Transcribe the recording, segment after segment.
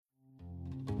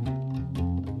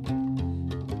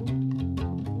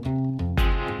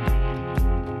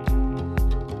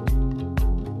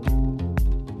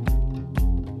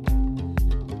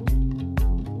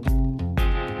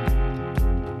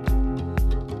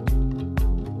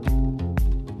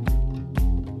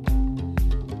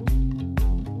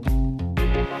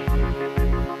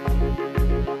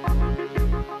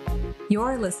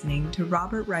listening to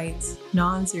Robert Wright's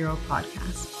Non-Zero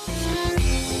Podcast.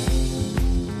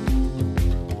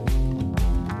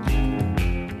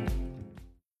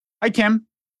 Hi, Tim.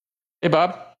 Hey,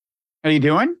 Bob. How you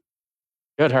doing?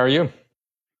 Good. How are you?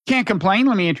 Can't complain.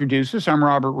 Let me introduce us. I'm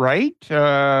Robert Wright,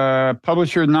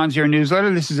 publisher of the Non-Zero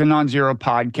newsletter. This is a Non-Zero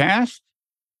podcast.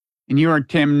 And you are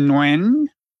Tim Nguyen,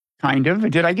 kind of. I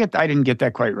didn't get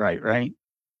that quite right?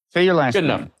 Say your last name. Good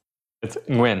enough. It's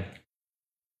Nguyen.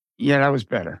 Yeah, that was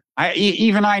better.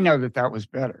 Even I know that was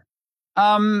better.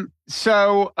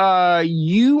 So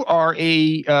you are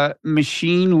a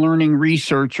machine learning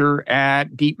researcher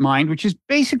at DeepMind, which is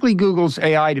basically Google's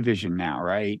AI division now,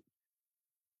 right?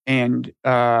 And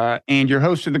you're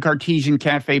host of the Cartesian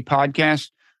Cafe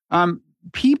podcast.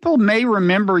 People may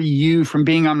remember you from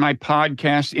being on my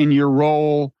podcast in your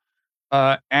role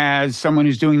as someone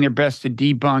who's doing their best to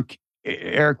debunk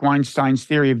Eric Weinstein's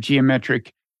theory of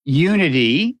geometric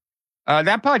unity.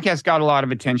 That podcast got a lot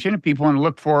of attention. If people want to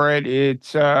look for it,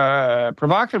 it's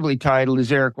provocatively titled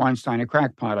 "Is Eric Weinstein a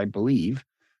Crackpot?" I believe,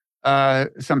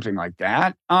 something like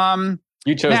that.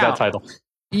 You chose that title.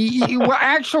 Well,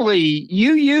 actually,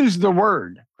 you used the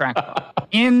word crackpot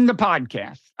in the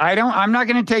podcast. I'm not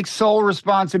going to take sole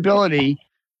responsibility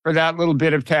for that little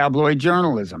bit of tabloid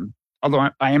journalism, although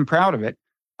I am proud of it.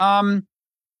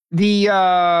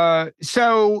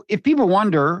 So if people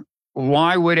wonder,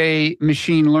 why would a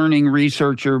machine learning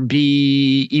researcher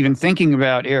be even thinking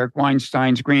about Eric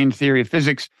Weinstein's grand theory of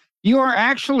physics? You are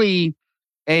actually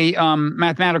a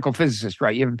mathematical physicist,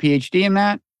 right? You have a PhD in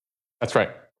that? That's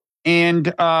right. And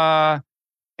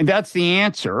that's the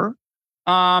answer.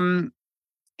 And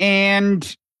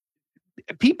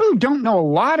people who don't know a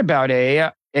lot about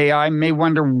AI may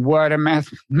wonder what a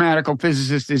mathematical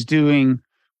physicist is doing,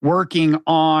 working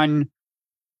on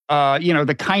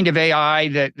the kind of AI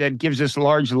that gives us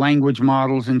large language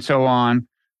models and so on.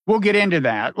 We'll get into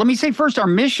that. Let me say first, our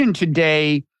mission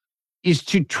today is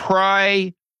to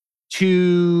try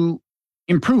to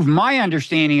improve my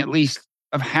understanding, at least,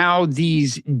 of how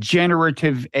these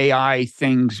generative AI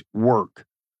things work.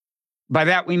 By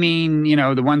that, we mean,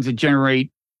 the ones that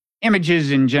generate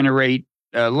images and generate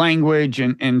language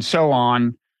and so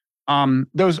on.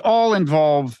 Those all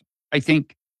involve, I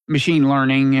think, machine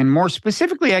learning, and more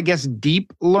specifically, I guess,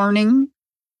 deep learning.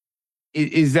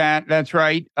 That's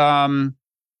right?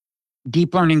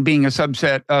 Deep learning being a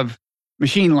subset of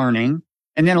machine learning,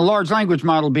 and then a large language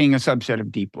model being a subset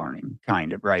of deep learning,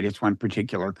 kind of, right? It's one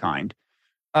particular kind.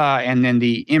 And then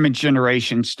the image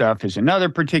generation stuff is another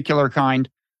particular kind.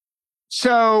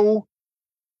 So,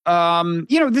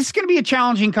 this is going to be a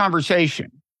challenging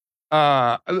conversation.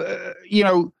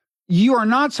 You are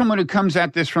not someone who comes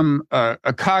at this from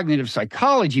a cognitive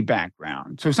psychology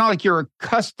background. So it's not like you're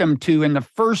accustomed to, in the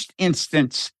first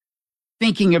instance,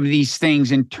 thinking of these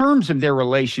things in terms of their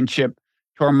relationship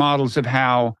to our models of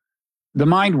how the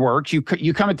mind works. You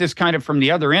come at this kind of from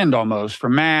the other end almost,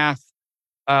 from math,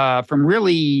 from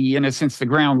really, in a sense, the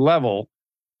ground level.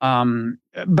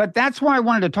 But that's why I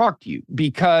wanted to talk to you,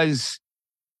 because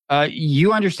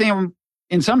you understand,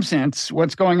 in some sense,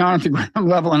 what's going on at the ground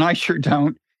level, and I sure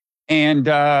don't. And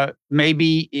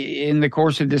maybe in the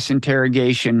course of this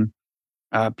interrogation,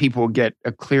 people will get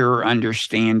a clearer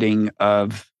understanding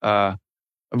of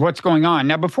what's going on.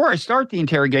 Now, before I start the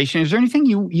interrogation, is there anything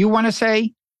you want to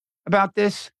say about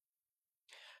this?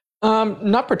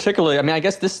 Not particularly. I mean, I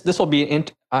guess this will be.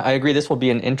 I agree. This will be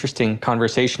an interesting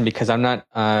conversation because I'm not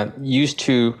used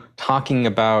to talking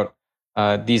about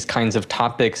these kinds of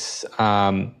topics,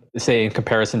 say in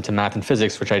comparison to math and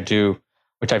physics, which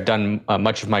I've done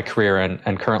much of my career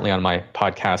and currently on my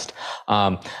podcast.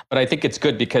 But I think it's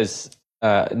good because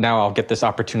now I'll get this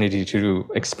opportunity to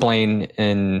explain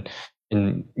in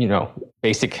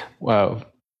basic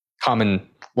common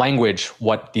language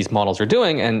what these models are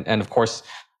doing, and of course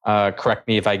correct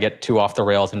me if I get too off the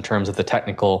rails in terms of the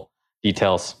technical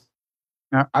details.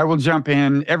 Now, I will jump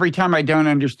in every time I don't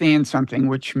understand something,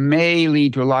 which may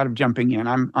lead to a lot of jumping in.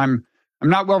 I'm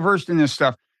not well versed in this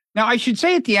stuff. Now, I should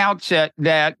say at the outset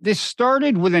that this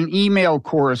started with an email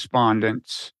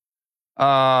correspondence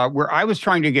where I was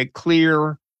trying to get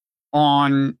clear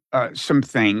on some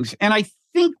things. And I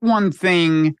think one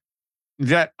thing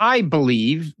that I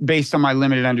believe, based on my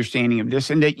limited understanding of this,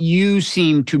 and that you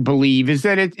seem to believe, is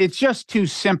that it's just too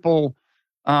simple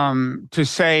to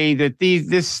say that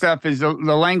this stuff is the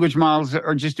language models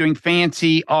are just doing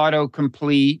fancy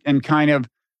autocomplete and kind of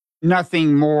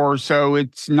nothing more. So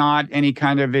it's not any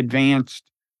kind of advanced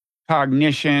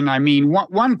cognition. I mean,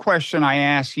 one question I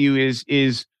ask you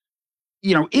is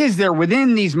there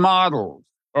within these models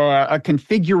a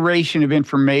configuration of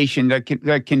information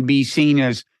that can be seen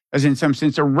as as in some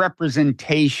sense a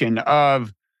representation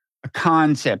of a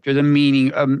concept or the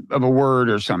meaning of a word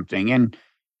or something. And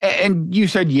you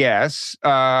said yes,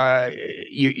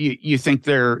 you think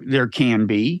there can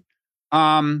be.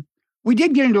 We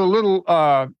did get into a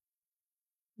little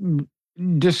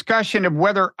discussion of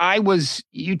whether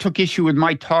you took issue with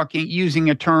my using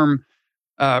a term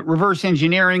reverse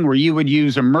engineering, where you would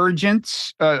use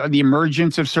emergence, the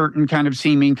emergence of certain kind of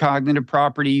seeming cognitive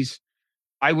properties.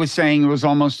 I was saying it was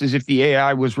almost as if the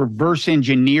AI was reverse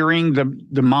engineering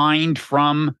the mind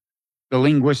from the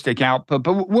linguistic output.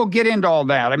 But we'll get into all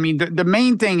that. I mean, the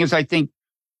main thing is, I think,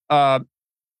 for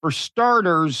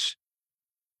starters,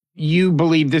 you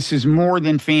believe this is more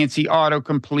than fancy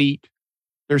autocomplete.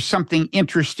 There's something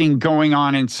interesting going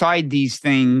on inside these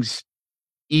things,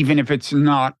 even if it's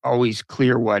not always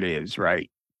clear what is, right?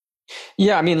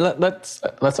 Yeah, I mean, let's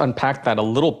unpack that a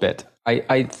little bit.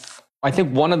 I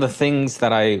think one of the things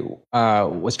that I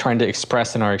was trying to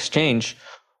express in our exchange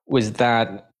was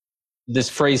that this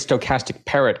phrase stochastic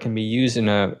parrot can be used in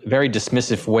a very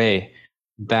dismissive way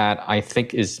that I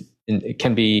think it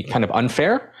can be kind of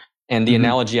unfair. And the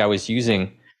analogy I was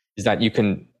using is that you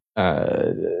can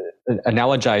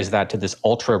analogize that to this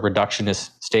ultra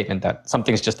reductionist statement that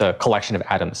something's just a collection of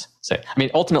atoms. Say, I mean,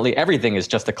 ultimately everything is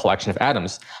just a collection of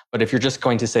atoms. But if you're just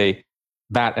going to say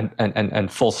that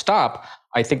and full stop,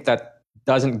 I think that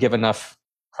doesn't give enough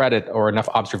credit or enough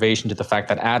observation to the fact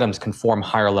that atoms can form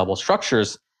higher level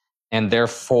structures, and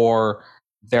therefore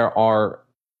there are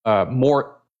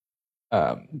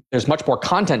there's much more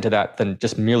content to that than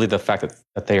just merely the fact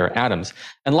that they are atoms.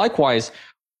 And likewise,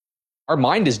 our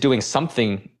mind is doing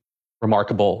something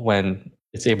remarkable when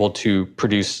it's able to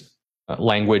produce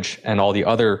language and all the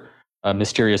other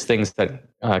mysterious things that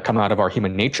come out of our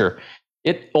human nature.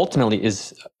 It ultimately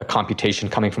is a computation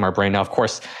coming from our brain. Now, of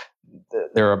course,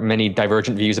 there are many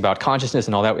divergent views about consciousness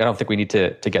and all that. I don't think we need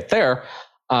to get there.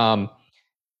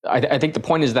 I think the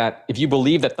point is that if you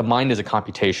believe that the mind is a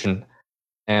computation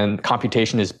and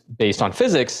computation is based on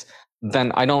physics,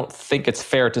 then I don't think it's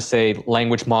fair to say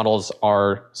language models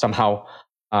are somehow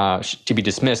to be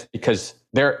dismissed, because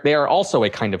they are also a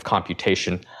kind of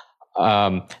computation.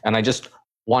 And I just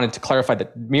wanted to clarify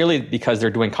that merely because they're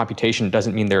doing computation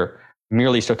doesn't mean they're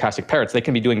merely stochastic parrots. They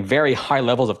can be doing very high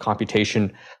levels of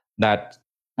computation that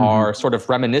are sort of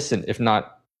reminiscent, if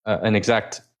not an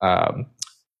exact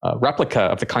replica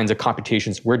of the kinds of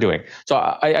computations we're doing. So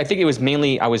I think it was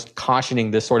mainly, I was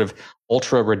cautioning this sort of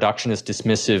ultra reductionist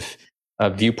dismissive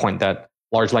viewpoint that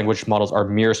large language models are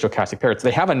mere stochastic parrots.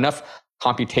 They have enough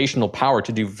computational power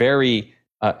to do very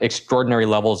extraordinary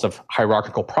levels of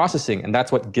hierarchical processing, and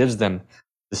that's what gives them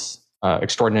this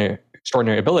extraordinary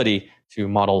ability to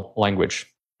model language.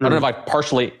 I don't know if I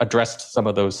partially addressed some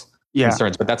of those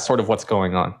concerns, but that's sort of what's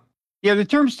going on. Yeah, the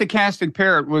term stochastic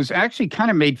parrot was actually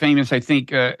kind of made famous, I think,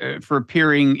 for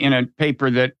appearing in a paper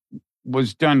that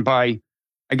was done by,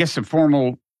 I guess, a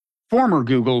former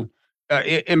Google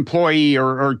employee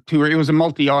or two. It was a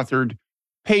multi-authored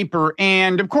paper.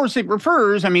 And of course, it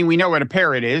refers, I mean, we know what a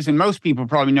parrot is, and most people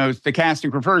probably know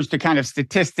stochastic refers to kind of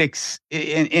statistics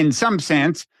in some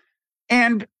sense.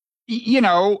 And, you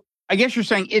know, I guess you're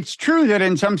saying it's true that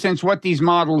in some sense what these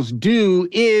models do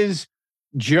is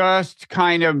just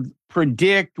kind of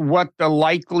predict what the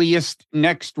likeliest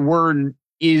next word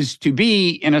is to be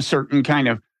in a certain kind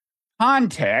of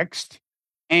context,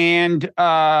 and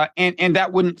that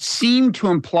wouldn't seem to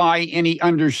imply any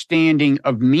understanding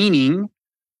of meaning.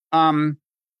 On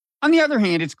the other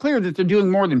hand, it's clear that they're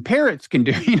doing more than parrots can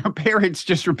do. You know, parrots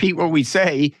just repeat what we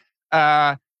say,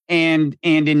 and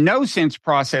in no sense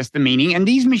process the meaning. And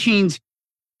these machines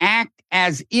act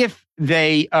as if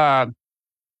they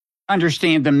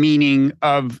understand the meaning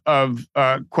of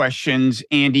questions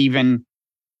and even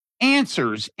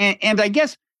answers. And I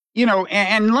guess, you know,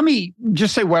 and let me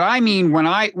just say what I mean when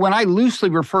I loosely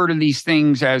refer to these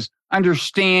things as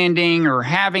understanding or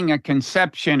having a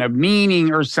conception of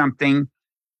meaning or something.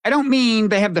 I don't mean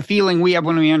they have the feeling we have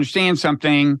when we understand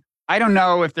something. I don't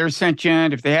know if they're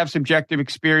sentient, if they have subjective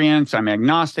experience. I'm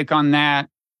agnostic on that.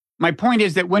 My point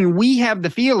is that when we have the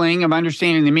feeling of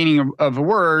understanding the meaning of a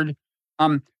word,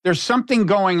 there's something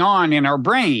going on in our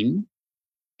brain,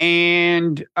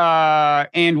 and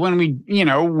when we, you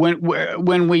know,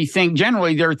 when we think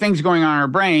generally, there are things going on in our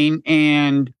brain,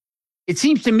 and it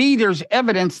seems to me there's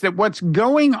evidence that what's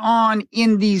going on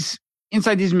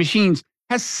inside these machines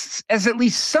has at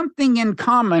least something in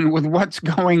common with what's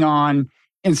going on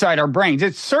inside our brains.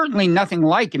 It's certainly nothing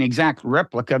like an exact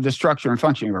replica of the structure and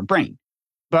functioning of our brain,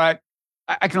 but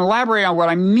I can elaborate on what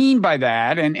I mean by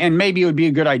that, and maybe it would be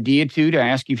a good idea to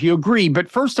ask you if you agree. But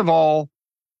first of all,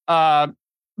 does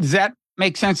that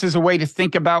make sense as a way to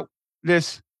think about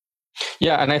this?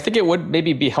 Yeah, and I think it would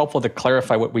maybe be helpful to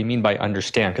clarify what we mean by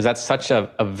understand, because that's such a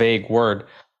vague word.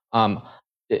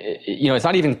 It's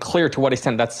not even clear to what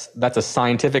extent that's a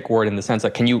scientific word, in the sense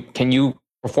that can you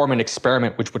perform an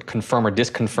experiment which would confirm or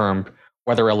disconfirm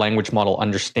whether a language model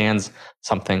understands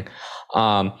something.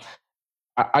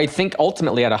 I think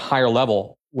ultimately at a higher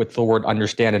level, with the word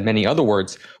understand and many other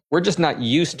words, we're just not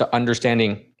used to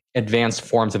understanding advanced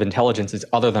forms of intelligences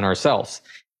other than ourselves.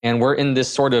 And we're in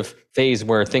this sort of phase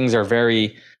where things are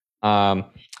very, how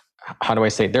do I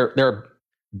say, there are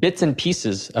bits and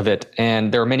pieces of it,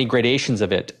 and there are many gradations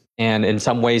of it. And in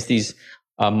some ways, these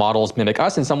models mimic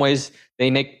us. In some ways,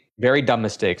 they make very dumb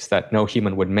mistakes that no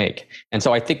human would make. And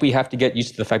so I think we have to get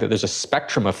used to the fact that there's a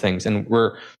spectrum of things, and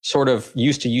we're sort of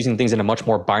used to using things in a much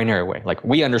more binary way. Like,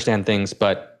 we understand things,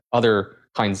 but other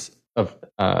kinds of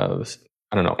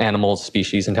animals,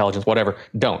 species, intelligence, whatever,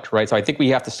 don't, right? So I think we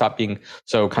have to stop being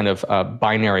so kind of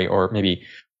binary, or maybe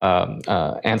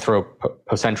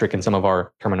anthropocentric in some of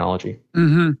our terminology.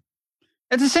 Mm-hmm.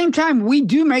 At the same time, we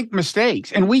do make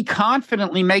mistakes, and we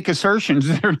confidently make assertions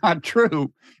that are not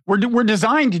true. We're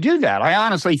designed to do that, I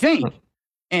honestly think.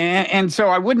 And so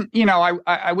I wouldn't,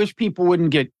 I wish people wouldn't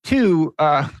get too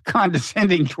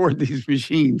condescending toward these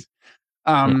machines,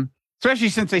 especially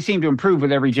since they seem to improve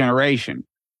with every generation.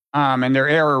 And their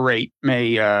error rate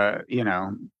may,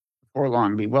 before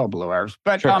long be well below ours.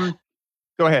 But sure.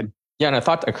 Go ahead. Yeah, and a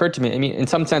thought occurred to me. I mean, in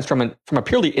some sense, from a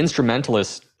purely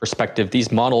instrumentalist perspective,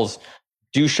 these models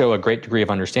do show a great degree of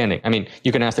understanding. I mean,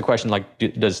 you can ask the question, like,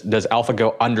 does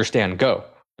AlphaGo understand Go?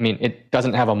 I mean, it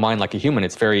doesn't have a mind like a human.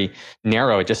 It's very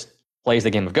narrow. It just plays the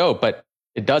game of Go, but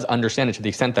it does understand it to the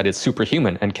extent that it's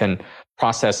superhuman and can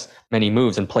process many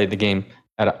moves and play the game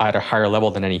at a higher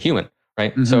level than any human,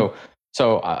 right? Mm-hmm.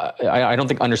 So I don't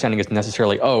think understanding is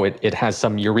necessarily, it has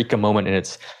some eureka moment in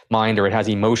its mind, or it has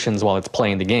emotions while it's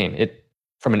playing the game.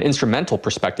 From an instrumental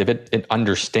perspective, it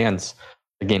understands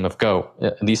the game of Go,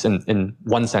 at least in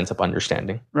one sense of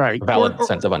understanding, right? A valid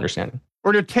sense of understanding.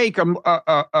 Or to take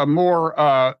a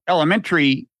more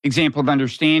elementary example of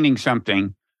understanding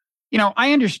something,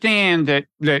 I understand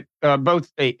that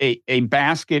both a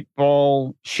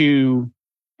basketball shoe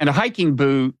and a hiking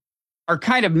boot are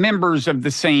kind of members of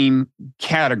the same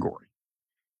category.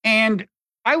 And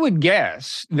I would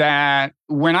guess that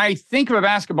when I think of a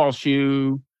basketball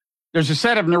shoe, there's a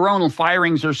set of neuronal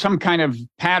firings or some kind of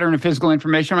pattern of physical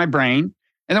information in my brain.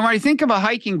 And then when I think of a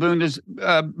hiking boot,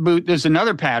 there's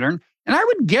another pattern. And I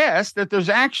would guess that there's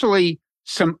actually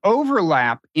some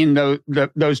overlap in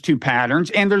those two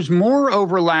patterns. And there's more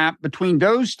overlap between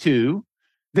those two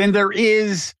than there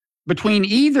is between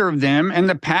either of them and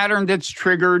the pattern that's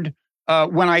triggered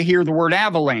when I hear the word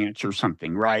avalanche or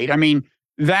something, right? I mean,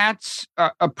 that's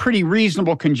a pretty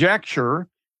reasonable conjecture.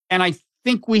 And I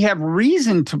think we have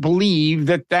reason to believe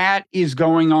that is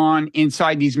going on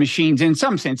inside these machines in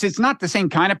some sense. It's not the same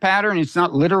kind of pattern. It's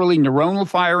not literally neuronal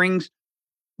firings.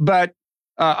 But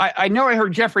I know I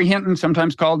heard Jeffrey Hinton,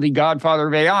 sometimes called the godfather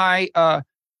of AI,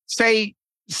 say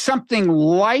something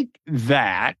like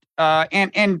that.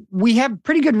 And we have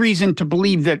pretty good reason to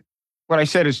believe that what I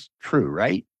said is true,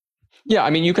 right? Yeah,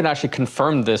 I mean, you can actually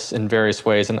confirm this in various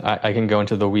ways, and I can go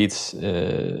into the weeds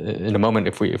in a moment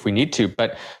if we need to.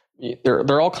 But there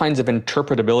are all kinds of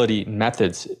interpretability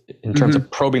methods in terms of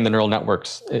probing the neural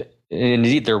networks. And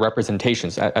indeed, their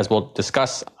representations, as we'll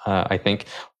discuss. I think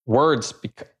words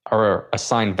are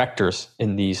assigned vectors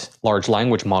in these large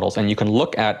language models, and you can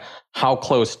look at how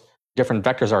close different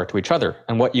vectors are to each other.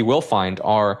 And what you will find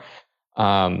are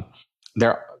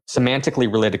they're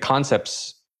semantically related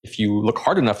concepts. If you look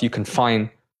hard enough, you can find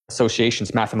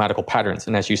associations, mathematical patterns.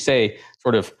 And as you say,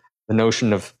 sort of the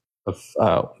notion of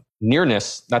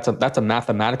nearness, that's a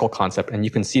mathematical concept, and you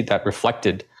can see that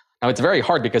reflected. Now, it's very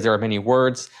hard because there are many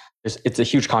words. It's a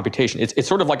huge computation. It's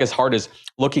sort of like as hard as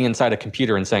looking inside a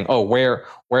computer and saying,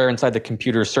 where inside the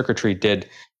computer's circuitry did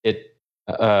it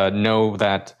know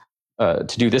that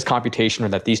to do this computation, or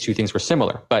that these two things were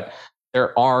similar. But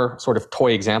there are sort of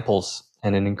toy examples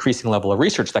and an increasing level of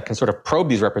research that can sort of probe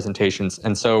these representations.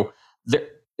 And so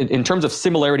in terms of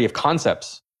similarity of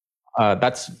concepts,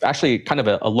 that's actually kind of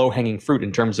a low-hanging fruit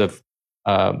in terms of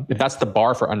if that's the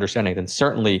bar for understanding, then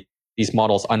certainly these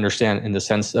models understand in the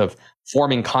sense of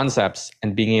forming concepts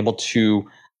and being able to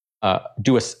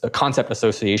do a concept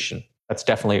association. That's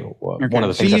definitely one of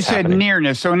the things that's happening. So you said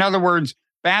nearness. So in other words,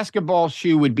 basketball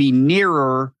shoe would be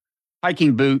nearer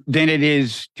hiking boot than it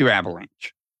is to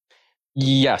avalanche.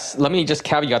 Yes. Let me just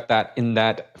caveat that in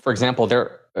that, for example,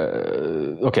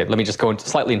 let me just go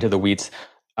slightly into the weeds.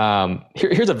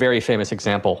 Here's a very famous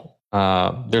example.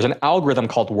 There's an algorithm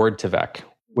called word2vec,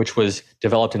 which was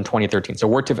developed in 2013. So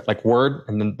word to like word,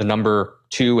 and then the number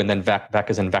 2, and then vec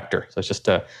is in vector. So it's just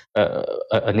a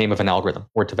name of an algorithm,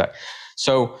 word to vec.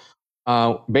 So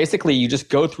basically, you just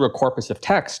go through a corpus of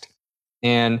text,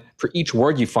 and for each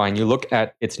word you find, you look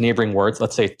at its neighboring words.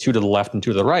 Let's say 2 to the left and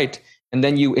 2 to the right, and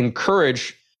then you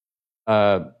encourage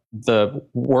the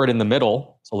word in the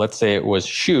middle. So let's say it was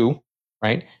shoe,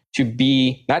 right? To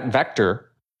be that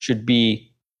vector should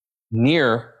be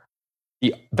near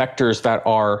the vectors that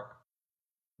are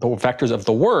the vectors of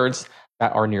the words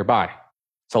that are nearby.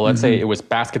 So let's say it was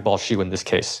basketball shoe in this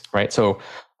case, right? So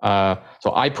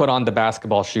I put on the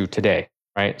basketball shoe today,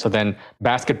 right? So then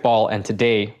basketball and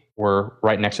today were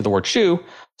right next to the word shoe.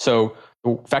 So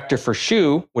the vector for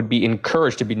shoe would be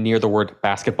encouraged to be near the word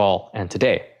basketball and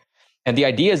today. And the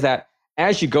idea is that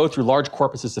as you go through large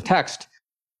corpuses of text,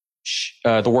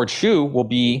 the word shoe will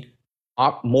be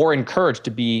more encouraged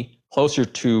to be closer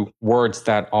to words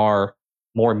that are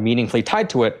more meaningfully tied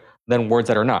to it than words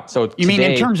that are not. So you mean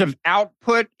in terms of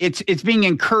output, it's being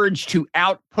encouraged to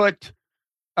output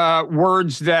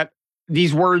words that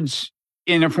these words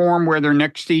in a form where they're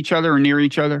next to each other or near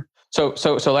each other? So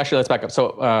actually, let's back up.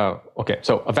 So okay,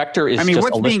 so a vector is just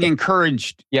what's being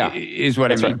encouraged is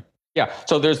what I mean. Right. Yeah,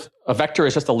 so there's a vector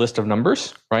is just a list of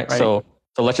numbers, right? So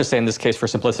let's just say in this case, for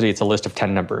simplicity, it's a list of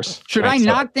 10 numbers. Should I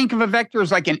not think of a vector as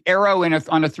like an arrow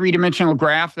on a three-dimensional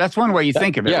graph? That's one way you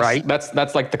think of it, yes, right?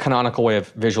 That's like the canonical way of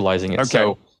visualizing it. Okay.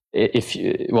 So if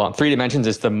 3 dimensions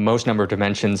is the most number of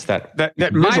dimensions that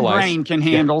my brain can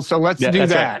handle. Yeah. So let's do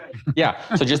that. Right.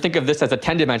 Yeah. So just think of this as a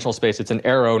 10-dimensional space. It's an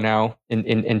arrow now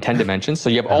in 10 dimensions. So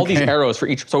you have all these arrows for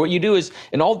each. So what you do is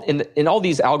in all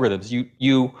these algorithms,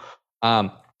 you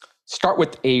start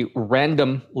with a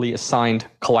randomly assigned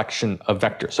collection of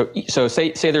vectors. So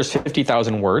say there's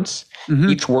 50,000 words.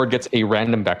 Each word gets a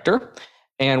random vector.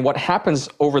 And what happens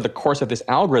over the course of this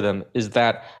algorithm is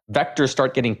that vectors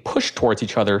start getting pushed towards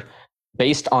each other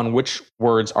based on which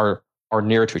words are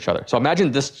nearer to each other. So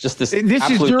imagine this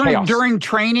absolute chaos. during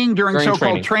training, during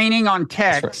so-called training on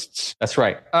texts. That's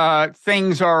right.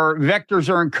 Vectors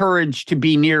are encouraged to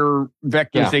be near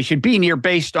vectors they should be near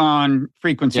based on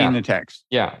frequency in the text.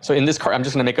 Yeah. So in this I'm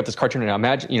just going to make up this cartoon now.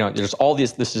 Imagine, there's all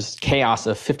this is chaos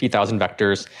of 50,000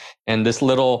 vectors, and this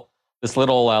little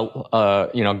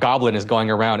goblin is going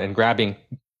around and grabbing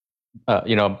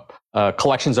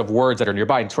collections of words that are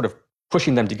nearby and sort of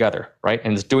pushing them together, right?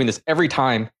 And it's doing this every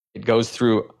time it goes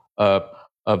through the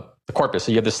corpus.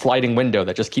 So you have this sliding window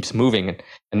that just keeps moving,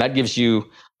 and that gives you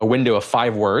a window of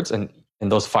 5 words, and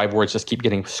those 5 words just keep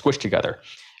getting squished together.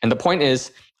 And the point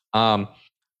is,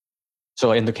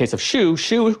 so in the case of shoe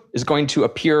is going to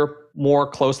appear more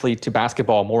closely to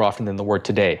basketball more often than the word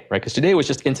today, right? Because today was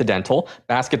just incidental.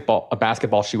 A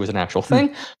basketball shoe is an actual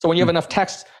thing. So when you have enough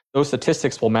text, those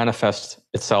statistics will manifest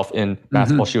itself in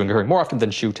basketball shoe and more often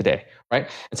than shoe today, right?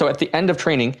 And so at the end of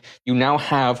training, you now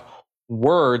have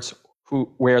words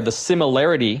where the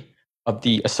similarity of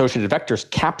the associated vectors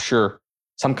capture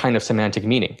some kind of semantic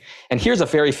meaning. And here's a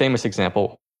very famous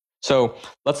example. So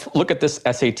let's look at this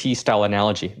SAT style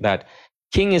analogy that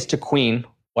king is to queen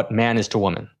what man is to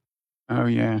woman. Oh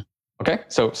yeah. Okay.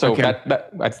 So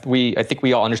I think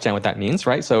we all understand what that means,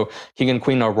 right? So king and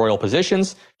queen are royal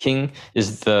positions. King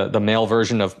is the male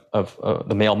version of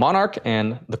the male monarch,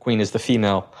 and the queen is the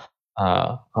female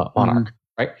monarch,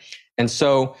 right? And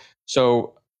so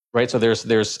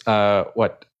there's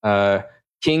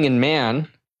king and man,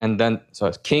 and then so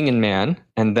it's king and man,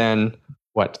 and then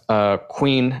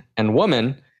queen and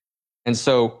woman, and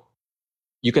so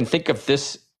you can think of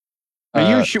this.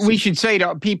 We should say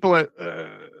to people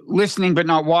listening but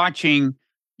not watching,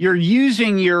 you're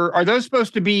using are those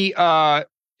supposed to be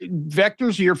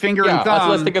vectors, your finger and thumb?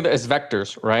 Let's think of it as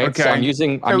vectors, right? Okay. So I'm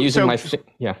using my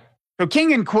So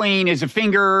king and queen is a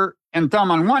finger and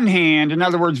thumb on one hand. In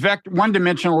other words,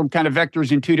 one-dimensional kind of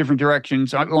vectors in 2 different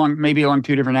directions, maybe along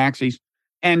 2 different axes,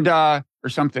 and or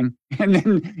something. And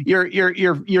then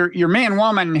your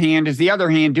man-woman hand is the other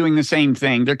hand doing the same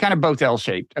thing. They're kind of both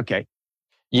L-shaped. Okay.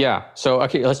 Yeah. So,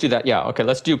 okay, let's do that. Yeah. Okay.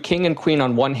 Let's do king and queen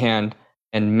on one hand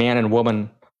and man and woman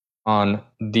on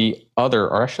the other.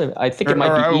 Or actually, I think it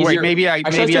might be easier. Wait, maybe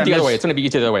let's do it the other way. It's going to be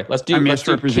easier the other way. Let's do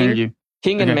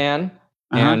king and man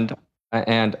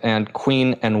and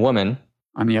queen and woman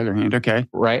on the other hand. Okay.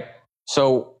 Right.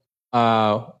 So,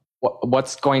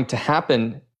 what's going to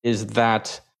happen is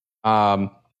that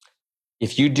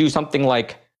if you do something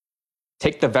like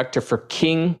take the vector for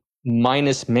king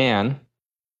minus man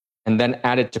and then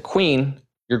add it to queen,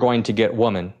 you're going to get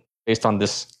woman based on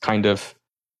this kind of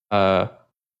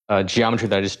geometry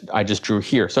that I just drew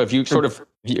here. So if you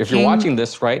if you're watching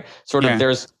this, right,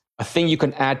 there's a thing you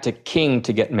can add to king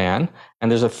to get man,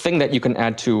 and there's a thing that you can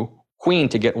add to queen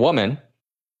to get woman,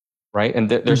 right? And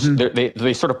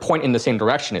they sort of point in the same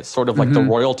direction. It's sort of like the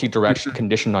royalty direction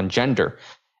conditioned on gender.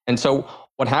 And so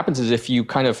what happens is if you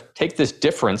kind of take this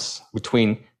difference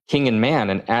between king and man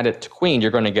and add it to queen,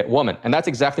 you're going to get woman. And that's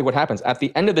exactly what happens. At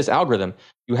the end of this algorithm,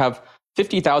 you have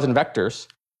 50,000 vectors,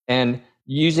 and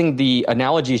using the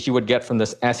analogies you would get from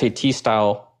this SAT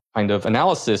style kind of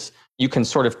analysis, you can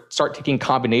sort of start taking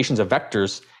combinations of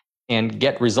vectors and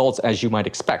get results as you might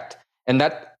expect. And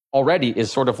that already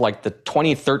is sort of like the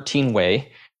 2013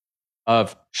 way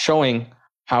of showing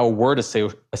how word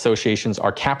associations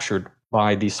are captured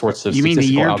by these sorts of statistical algorithms.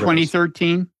 You mean the year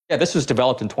 2013? Yeah, this was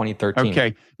developed in 2013.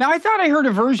 Okay. Now, I thought I heard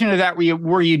a version of that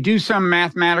where you do some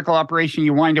mathematical operation,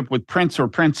 you wind up with prince or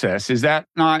princess. Is that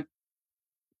not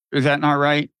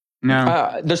right?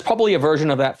 No. There's probably a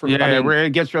version of that for where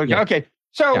it gets really okay.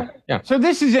 So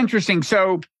this is interesting.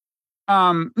 So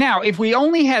now, if we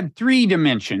only had 3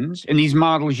 dimensions, and these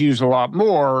models use a lot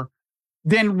more,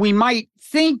 then we might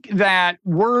think that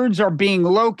words are being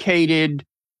located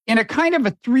in a kind of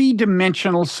a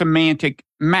 3-dimensional semantic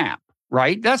map,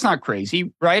 right? That's not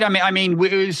crazy, right? I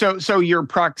mean, so your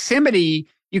proximity,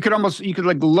 you could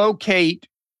like locate.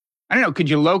 I don't know. Could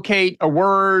you locate a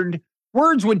word?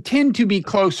 Words would tend to be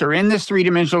closer in this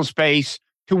 3-dimensional space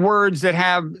to words that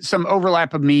have some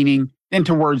overlap of meaning than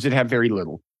to words that have very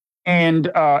little, and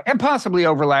possibly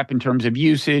overlap in terms of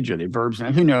usage or the verbs.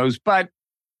 Who knows? But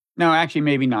no, actually,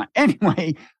 maybe not.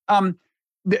 Anyway,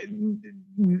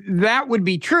 that would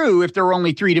be true if there were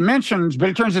only 3 dimensions. But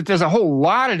it turns out there's a whole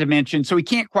lot of dimensions, so we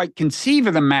can't quite conceive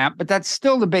of the map. But that's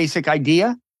still the basic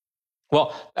idea.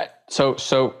 Well,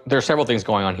 so there are several things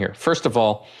going on here. First of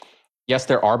all, yes,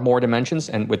 there are more dimensions,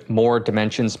 and with more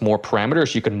dimensions, more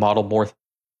parameters, you can model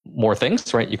more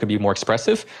things, right? You can be more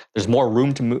expressive. There's more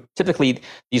room to move. Typically,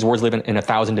 these words live in a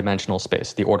 1,000-dimensional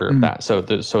space, the order of that. So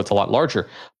it's a lot larger.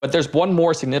 But there's one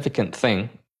more significant thing,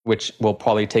 which will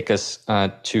probably take us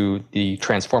to the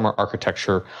transformer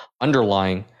architecture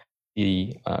underlying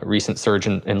the recent surge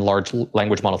in large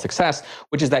language model success,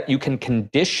 which is that you can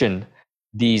condition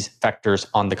these vectors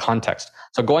on the context.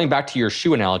 So going back to your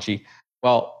shoe analogy,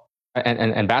 well,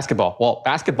 and basketball. Well,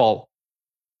 basketball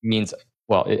means,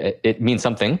 well, it means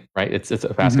something, right? It's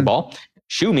a basketball.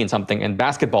 Shoe means something, and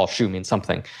basketball shoe means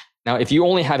something. Now, if you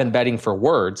only have embedding for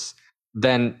words,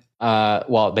 then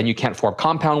then you can't form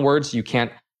compound words. You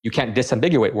can't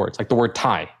disambiguate words, like the word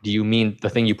tie. Do you mean the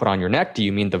thing you put on your neck? Do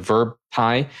you mean the verb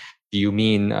tie? Do you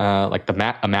mean like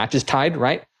a match is tied,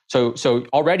 right? So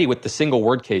already with the single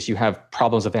word case, you have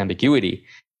problems of ambiguity.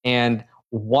 And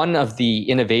one of the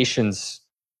innovations,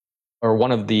 or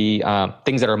one of the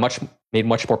things that are made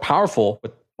much more powerful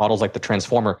with models like the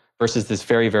transformer versus this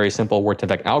very, very simple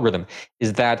word-to-vec algorithm,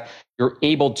 is that you're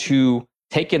able to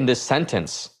take in this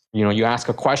sentence, you ask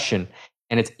a question,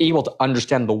 and it's able to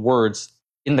understand the words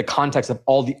in the context of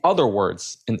all the other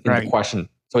words in the question.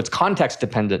 So it's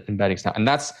context-dependent embeddings now. And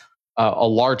that's a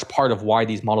large part of why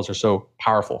these models are so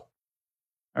powerful.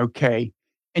 Okay.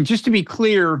 And just to be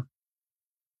clear,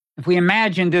 if we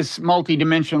imagine this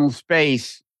multidimensional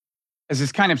space as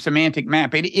this kind of semantic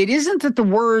map, it isn't that the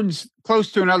words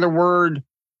close to another word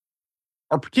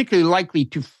are particularly likely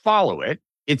to follow it.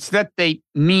 It's that they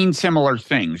mean similar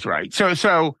things, right?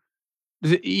 So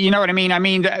you know what I mean? I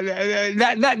mean,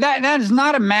 that is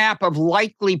not a map of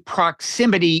likely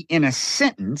proximity in a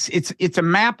sentence. It's a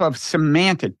map of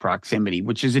semantic proximity,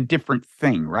 which is a different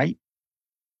thing, right?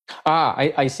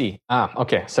 I see.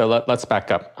 Okay. So let's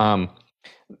back up.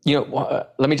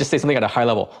 Let me just say something at a high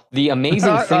level. The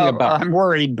amazing thing about... I'm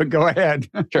worried, but go ahead.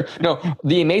 Sure. No,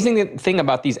 the amazing thing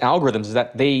about these algorithms is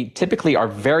that they typically are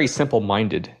very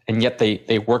simple-minded, and yet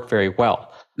they work very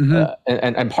well.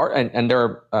 And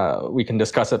there are, we can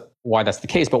discuss why that's the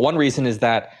case. But one reason is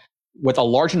that with a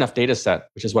large enough data set,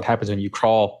 which is what happens when you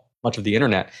crawl much of the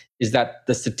internet, is that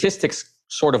the statistics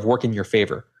sort of work in your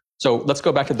favor. So let's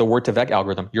go back to the word-to-vec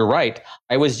algorithm. You're right.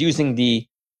 I was using the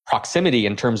proximity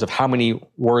in terms of how many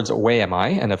words away am I,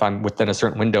 and if I'm within a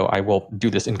certain window, I will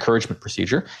do this encouragement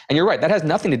procedure. And you're right, that has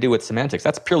nothing to do with semantics.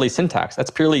 That's purely syntax.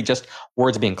 That's purely just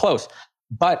words being close.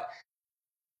 But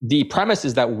the premise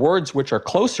is that words which are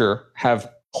closer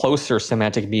have closer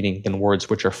semantic meaning than words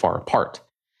which are far apart.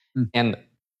 And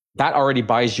that already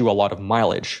buys you a lot of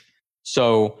mileage.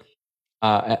 So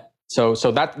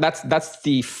that's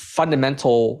the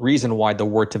fundamental reason why the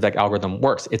word-to-vec algorithm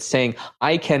works. It's saying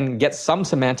I can get some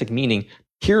semantic meaning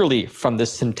purely from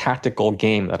this syntactical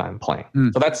game that I'm playing.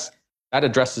 So that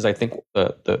addresses, I think,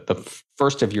 the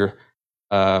first of your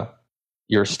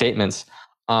statements.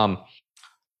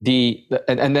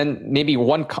 and then maybe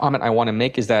one comment I want to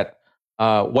make is that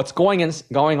what's going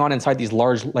on inside these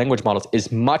large language models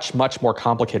is much, much more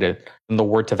complicated than the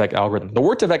word-to-vec algorithm. The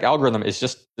word-to-vec algorithm is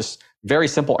just this very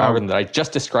simple algorithm that I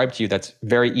just described to you that's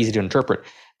very easy to interpret.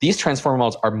 These transformer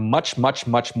models are much, much,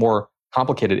 much more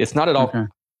complicated. It's not at all. Okay.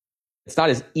 It's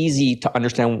not as easy to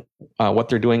understand what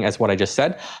they're doing as what I just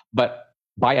said, but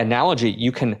by analogy,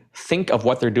 you can think of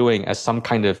what they're doing as some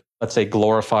kind of, let's say,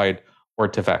 glorified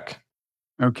word-to-vec.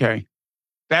 Okay.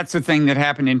 That's the thing that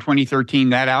happened in 2013,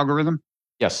 that algorithm?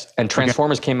 Yes. And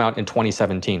Transformers came out in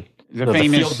 2017. The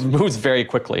famous, field moves very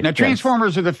quickly. Now,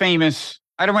 Transformers are the famous,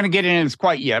 I don't want to get into this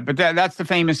quite yet, but that's the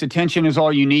famous attention is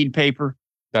all you need paper.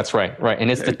 That's right. Right. And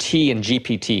it's the T in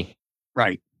GPT.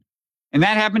 Right. And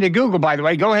that happened at Google, by the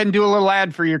way. Go ahead and do a little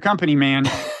ad for your company, man.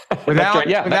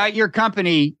 Without your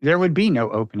company, there would be no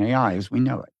OpenAI as we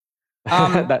know it.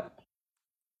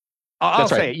 I'll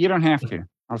say it. You don't have to.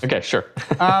 Okay, sure.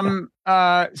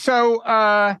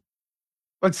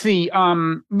 Let's see.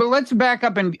 But let's back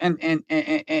up and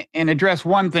address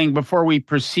one thing before we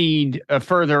proceed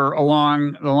further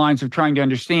along the lines of trying to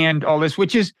understand all this,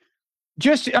 which is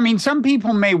just, some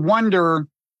people may wonder,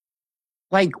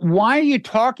 like, why are you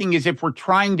talking as if we're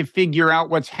trying to figure out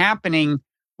what's happening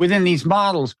within these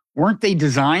models? Weren't they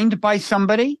designed by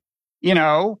somebody?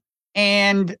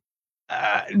 And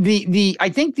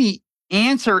I think the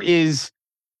answer is,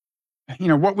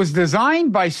 what was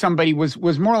designed by somebody was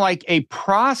more like a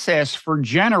process for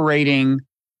generating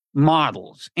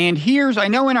models. And I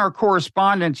know in our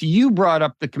correspondence, you brought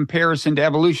up the comparison to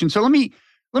evolution. So let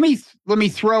me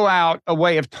throw out a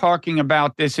way of talking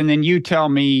about this, and then you tell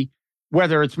me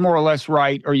whether it's more or less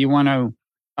right or you want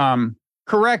to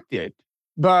correct it.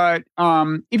 But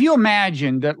if you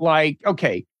imagine that, like,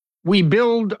 okay, we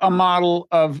build a model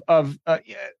of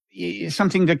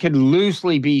something that could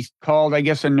loosely be called, I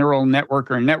guess, a neural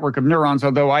network or a network of neurons,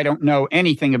 although I don't know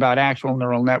anything about actual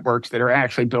neural networks that are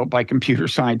actually built by computer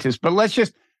scientists. But let's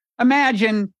just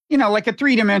imagine, like a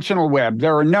three-dimensional web.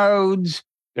 There are nodes,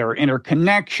 there are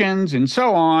interconnections, and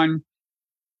so on.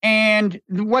 And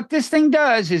what this thing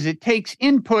does is it takes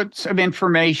inputs of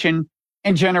information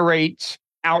and generates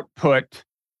output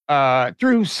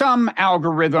through some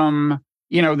algorithm,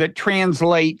 that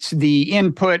translates the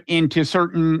input into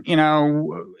certain,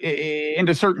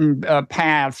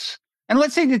 paths. And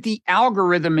let's say that the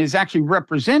algorithm is actually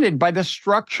represented by the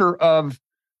structure of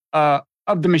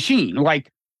the machine, like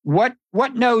what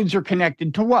nodes are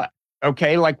connected to what.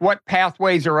 Okay, like what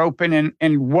pathways are open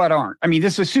and what aren't.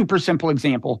 This is a super simple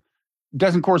example.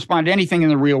 Doesn't correspond to anything in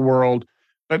the real world.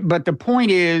 But the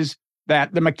point is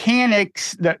that the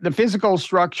mechanics, the physical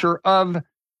structure of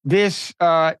this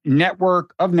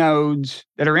network of nodes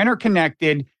that are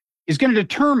interconnected is going to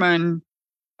determine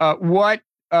what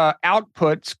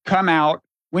outputs come out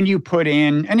when you put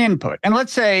in an input. And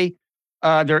let's say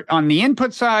on the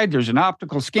input side, there's an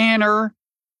optical scanner,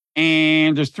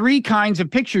 and there's three kinds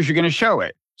of pictures you're going to show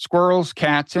it: squirrels,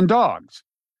 cats, and dogs.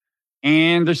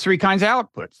 And there's three kinds of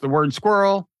outputs: the word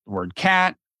squirrel, the word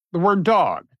cat, the word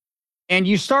dog. And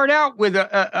you start out with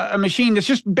a machine that's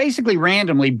just basically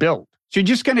randomly built. So you're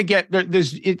just going to get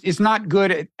this. It's not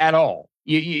good at all.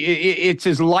 It's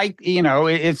as like,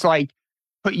 it's like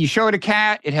you show it a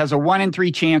cat, it has a 1 in 3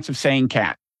 chance of saying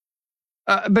cat.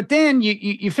 But then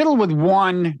you fiddle with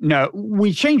one. No,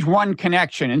 we change one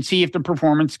connection and see if the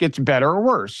performance gets better or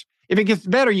worse. If it gets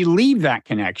better, you leave that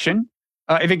connection.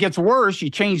 If it gets worse, you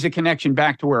change the connection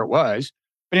back to where it was.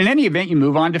 But in any event, you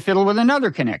move on to fiddle with another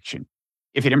connection.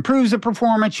 If it improves the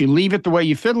performance, you leave it the way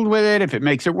you fiddled with it. If it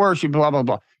makes it worse, you blah, blah,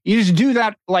 blah. You just do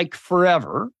that like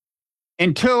forever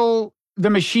until the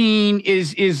machine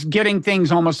is getting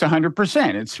things almost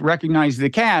 100%. It's recognized the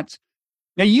cats.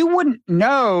 Now, you wouldn't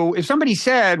know if somebody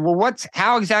said, well,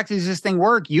 how exactly does this thing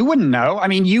work? You wouldn't know.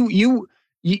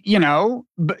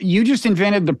 But you just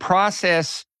invented the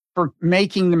process for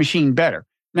making the machine better.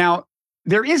 Now,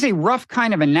 there is a rough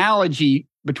kind of analogy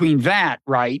between that,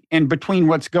 right, and between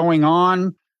what's going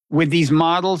on with these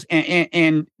models,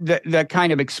 and that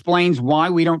kind of explains why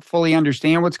we don't fully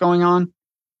understand what's going on.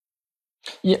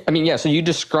 Yeah, So you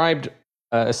described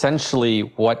essentially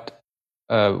what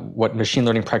machine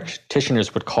learning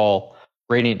practitioners would call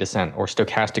gradient descent or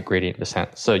stochastic gradient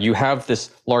descent. So you have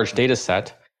this large data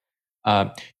set.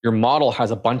 Your model has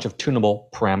a bunch of tunable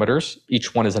parameters.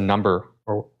 Each one is a number,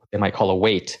 or what they might call a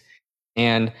weight.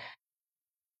 And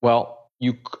well,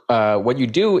 what you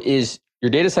do is your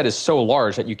data set is so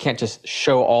large that you can't just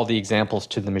show all the examples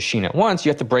to the machine at once. You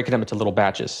have to break it up into little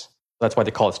batches. That's why they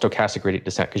call it stochastic gradient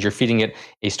descent, because you're feeding it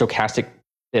a stochastic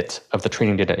bit of the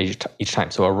training data each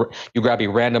time. So you grab a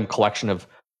random collection of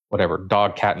whatever,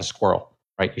 dog, cat, and squirrel,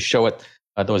 right? You show it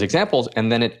those examples,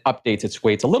 and then it updates its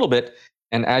weights a little bit.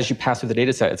 And as you pass through the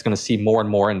data set, it's going to see more and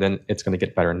more, and then it's going to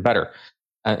get better and better.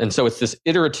 And so it's this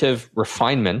iterative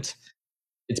refinement.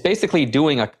 It's basically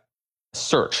doing a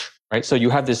search, right? So you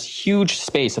have this huge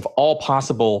space of all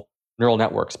possible neural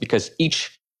networks because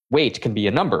each weight can be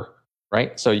a number,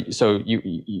 right? So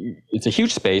you it's a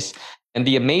huge space. And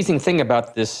the amazing thing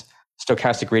about this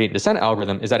stochastic gradient descent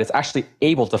algorithm is that it's actually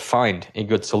able to find a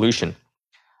good solution.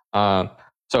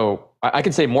 So I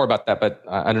could say more about that, but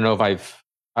I don't know if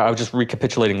I was just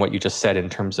recapitulating what you just said in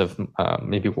terms of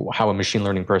maybe how a machine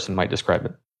learning person might describe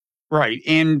it. Right.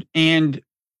 And in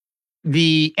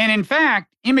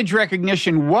fact, image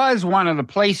recognition was one of the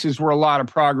places where a lot of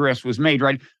progress was made,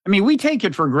 right? I mean, we take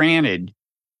it for granted.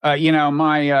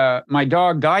 My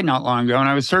dog died not long ago, and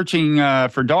I was searching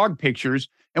for dog pictures,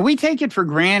 and we take it for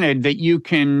granted that you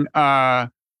can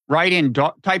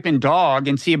type in dog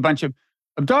and see a bunch of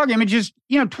dog images.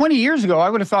 20 years ago, I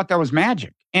would have thought that was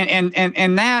magic. And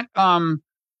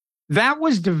that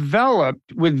was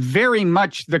developed with very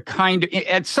much the kind of,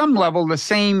 at some level, the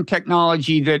same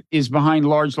technology that is behind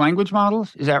large language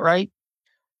models. Is that right?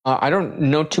 I don't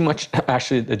know too much,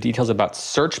 actually, the details about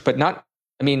search, but not,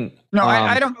 I mean. No,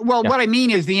 I don't. Well, yeah. What I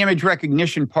mean is the image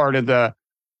recognition part of the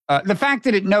fact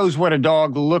that it knows what a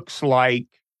dog looks like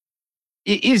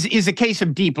is a case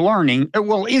of deep learning.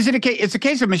 Well, is it a case? It's a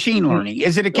case of machine learning.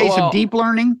 Is it a case of deep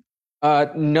learning?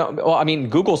 No. Well, I mean,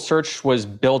 Google search was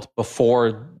built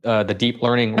before the deep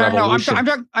learning revolution. I'm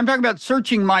talking about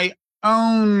searching my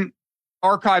own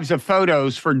archives of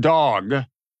photos for dog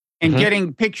and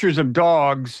getting pictures of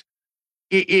dogs.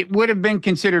 It would have been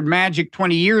considered magic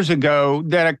 20 years ago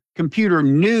that a computer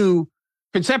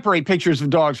could separate pictures of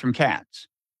dogs from cats.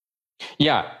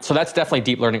 Yeah, so that's definitely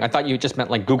deep learning. I thought you just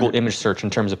meant like Google image search in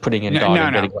terms of putting in dog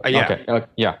and getting. Yeah. Okay.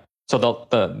 Yeah. So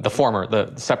the former,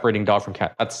 the separating dog from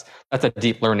cat, that's a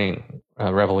deep learning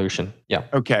revolution. Yeah.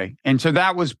 Okay, and so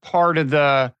that was part of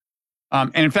the,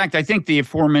 and in fact, I think the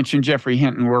aforementioned Jeffrey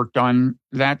Hinton worked on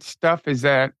that stuff. Is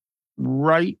that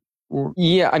right?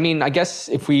 Yeah, I mean, I guess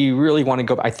if we really want to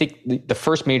go, I think the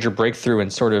first major breakthrough in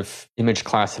sort of image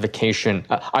classification.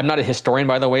 I'm not a historian,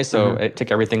 by the way, so I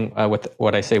take everything with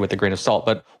what I say with a grain of salt.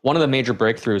 But one of the major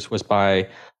breakthroughs was by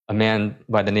a man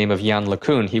by the name of Yann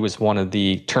LeCun. He was one of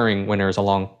the Turing winners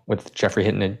along with Jeffrey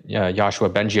Hinton and Yoshua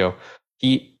Bengio.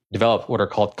 He developed what are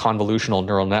called convolutional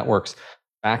neural networks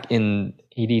back in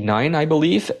 '89, I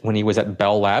believe, when he was at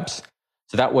Bell Labs.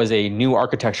 So that was a new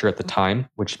architecture at the time,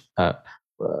 which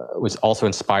was also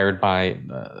inspired by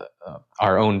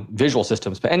our own visual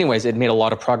systems. But anyways, it made a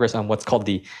lot of progress on what's called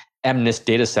the MNIST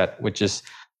dataset, which is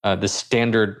the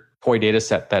standard toy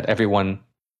dataset that everyone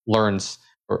learns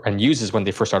and uses when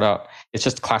they first start out. It's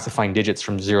just classifying digits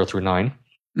from 0 through 9.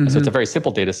 So it's a very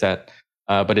simple data set,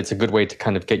 but it's a good way to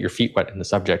kind of get your feet wet in the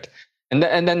subject. And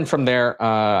then from there,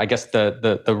 I guess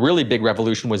the really big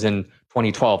revolution was in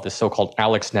 2012, this so-called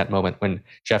AlexNet moment, when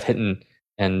Jeff Hinton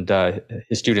and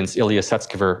his students, Ilya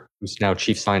Sutskever, who's now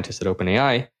chief scientist at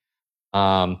OpenAI,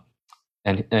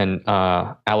 and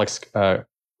Alex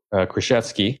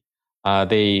Krzyzewski,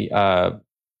 they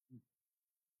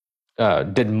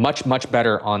did much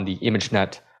better on the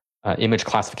ImageNet image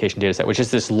classification data set, which is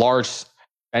this large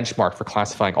benchmark for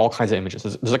classifying all kinds of images.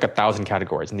 There's like 1,000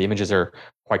 categories, and the images are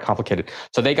quite complicated.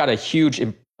 So they got a huge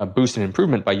boost in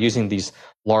improvement by using these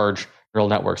large neural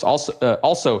networks.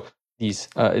 Also, these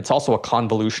it's also a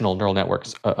convolutional neural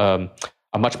networks, a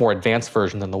much more advanced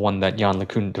version than the one that Yann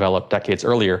LeCun developed decades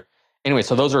earlier. Anyway,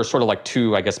 so those are sort of like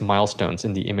two, I guess, milestones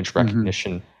in the image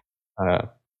recognition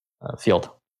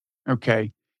field.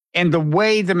 Okay. And the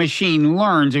way the machine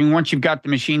learns, I mean, once you've got the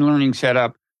machine learning set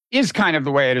up, is kind of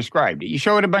the way I described it. You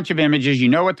show it a bunch of images, you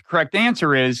know what the correct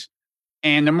answer is,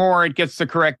 and the more it gets the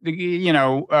correct, you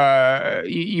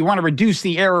want to reduce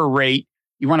the error rate.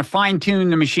 You want to fine-tune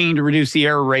the machine to reduce the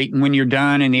error rate, and when you're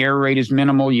done and the error rate is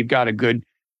minimal, you've got a good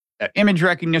image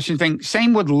recognition thing.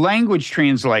 Same with language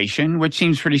translation, which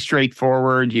seems pretty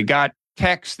straightforward. You got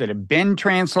texts that have been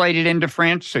translated into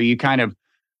French, so you kind of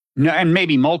know, and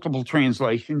maybe multiple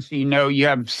translations, so you know you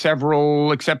have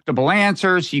several acceptable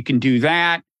answers. You can do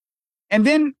that. And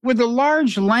then with the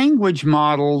large language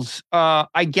models,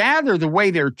 I gather the way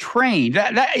they're trained,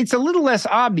 that it's a little less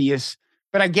obvious,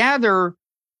 but I gather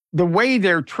the way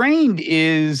they're trained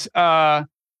is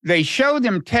they show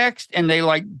them text and they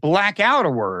like black out a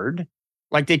word.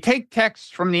 Like they take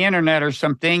text from the internet or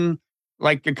something,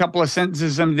 like a couple of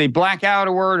sentences, and they black out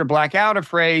a word or black out a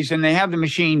phrase, and they have the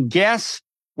machine guess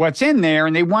what's in there,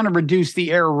 and they want to reduce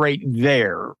the error rate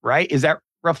there, right? Is that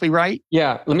roughly right?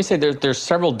 Yeah, let me say there's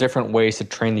several different ways to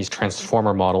train these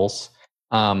transformer models.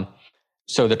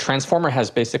 So the transformer has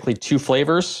basically two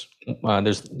flavors.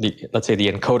 There's let's say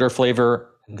the encoder flavor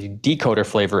and the decoder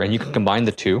flavor, and you can combine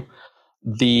the two.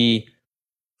 The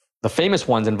famous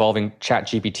ones involving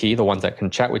ChatGPT, the ones that can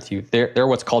chat with you, they're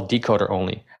what's called decoder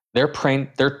only. They're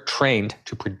trained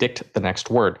to predict the next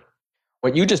word.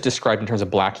 What you just described in terms of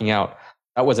blacking out,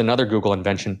 that was another Google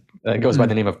invention. It goes by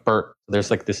the name of BERT. There's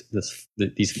like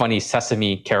these funny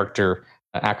Sesame character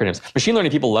acronyms. Machine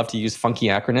learning people love to use funky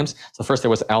acronyms. So first there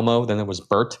was Elmo, then there was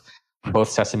BERT, both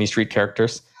Sesame Street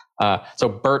characters. So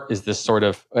BERT is this sort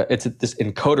of, it's this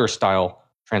encoder style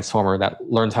transformer that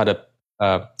learns how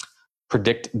to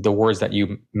predict the words that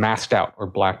you masked out or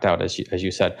blacked out, as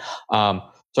you said.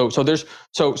 So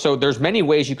there's many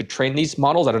ways you could train these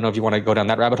models. I don't know if you want to go down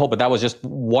that rabbit hole, but that was just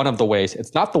one of the ways.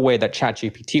 It's not the way that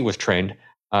ChatGPT was trained.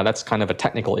 That's kind of a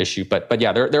technical issue, but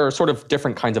yeah, there are sort of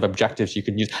different kinds of objectives you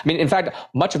can use. I mean, in fact,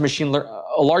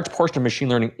 a large portion of machine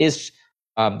learning is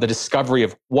the discovery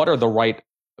of what are the right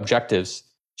objectives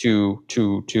to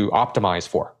optimize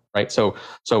for, right? So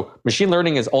machine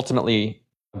learning is ultimately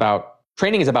about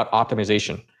training is about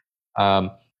optimization.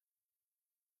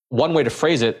 One way to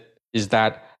phrase it is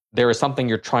that there is something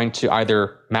you're trying to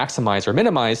either maximize or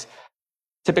minimize.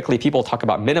 Typically, people talk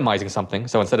about minimizing something.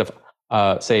 So instead of,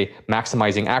 say,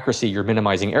 maximizing accuracy, you're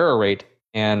minimizing error rate.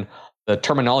 And the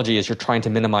terminology is you're trying to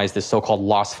minimize this so-called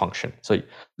loss function. So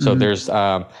there's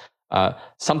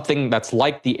something that's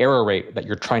like the error rate that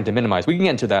you're trying to minimize. We can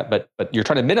get into that, but you're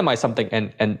trying to minimize something,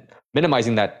 and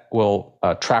minimizing that will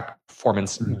track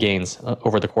performance gains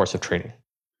over the course of training.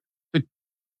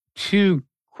 Two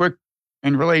quick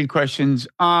and related questions.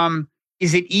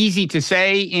 Is it easy to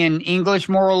say in English,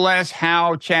 more or less,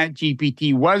 how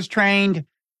ChatGPT was trained?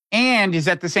 And is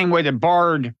that the same way that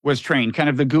Bard was trained, kind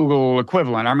of the Google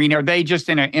equivalent? I mean, are they just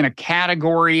in a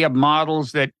category of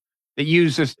models that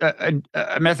use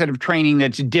a method of training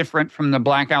that's different from the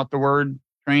black out the word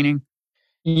training?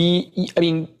 I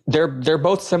mean, they're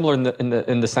both similar in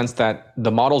the sense that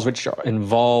the models which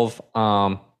involve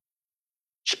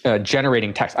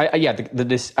generating text.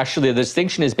 The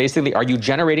distinction is basically, are you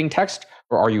generating text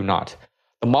or are you not?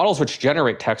 The models which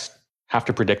generate text have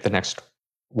to predict the next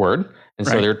word, and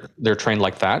so they're trained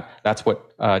like that. That's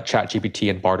what ChatGPT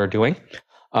and Bard are doing.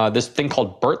 This thing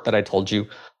called BERT that I told you,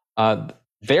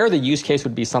 there the use case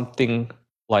would be something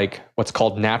like what's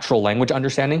called natural language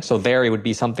understanding. So there it would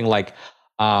be something like,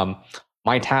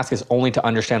 my task is only to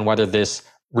understand whether this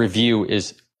review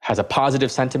has a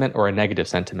positive sentiment or a negative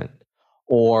sentiment,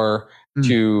 or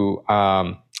to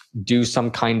do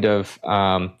some kind of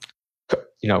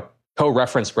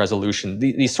co-reference resolution.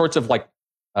 These sorts of like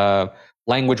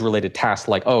language-related tasks,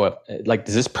 like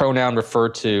does this pronoun refer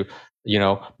to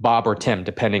Bob or Tim,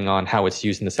 depending on how it's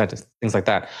used in the sentence, things like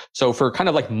that. So for kind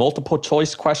of like multiple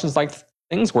choice questions like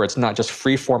things where it's not just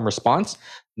free form response,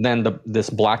 then this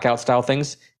blackout style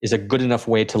things is a good enough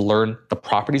way to learn the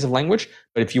properties of language.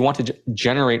 But if you want to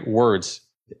generate words,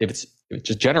 if it's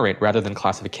just generate rather than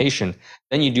classification,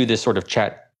 then you do this sort of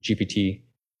chat GPT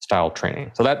style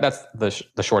training. So that's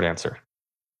the short answer.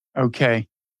 Okay.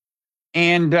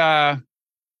 And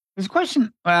there's a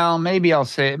question. Well, maybe I'll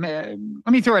say. Let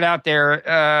me throw it out there.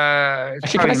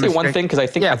 Actually, can I say one thing? Because I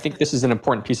think this is an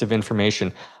important piece of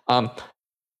information.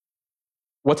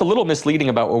 What's a little misleading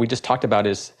about what we just talked about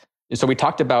is so we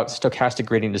talked about stochastic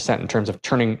gradient descent in terms of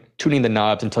tuning the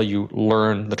knobs until you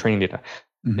learn the training data.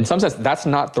 Mm-hmm. In some sense, that's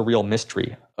not the real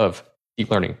mystery of deep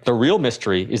learning. The real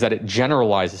mystery is that it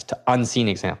generalizes to unseen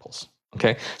examples.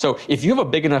 Okay, so if you have a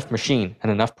big enough machine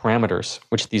and enough parameters,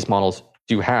 which these models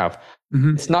do have,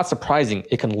 it's not surprising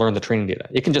it can learn the training data.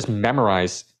 It can just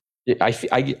memorize. I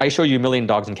show you 1 million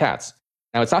dogs and cats.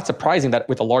 Now, it's not surprising that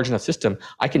with a large enough system,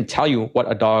 I can tell you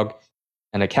what a dog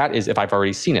and a cat is if I've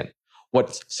already seen it.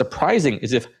 What's surprising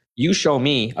is if you show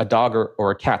me a dog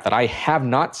or a cat that I have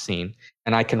not seen,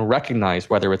 and I can recognize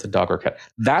whether it's a dog or a cat.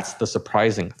 That's the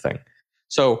surprising thing.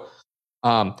 So,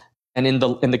 and in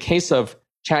the case of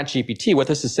ChatGPT, what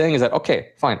this is saying is that, okay,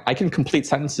 fine, I can complete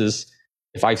sentences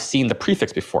if I've seen the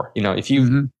prefix before. If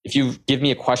you give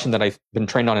me a question that I've been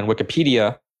trained on in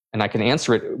Wikipedia and I can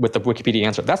answer it with the Wikipedia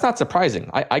answer, that's not surprising.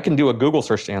 I can do a Google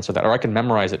search to answer that, or I can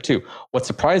memorize it too. What's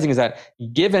surprising is that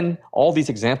given all these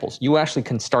examples, you actually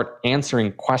can start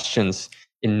answering questions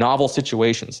in novel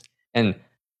situations. And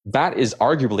that is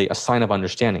arguably a sign of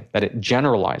understanding, that it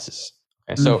generalizes.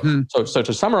 Okay? So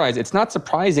to summarize, it's not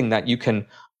surprising that you can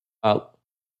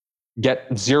get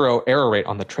 0 error rate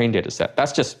on the trained data set.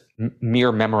 That's just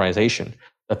mere memorization.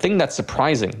 The thing that's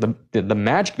surprising, the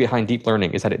magic behind deep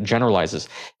learning, is that it generalizes.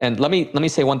 And let me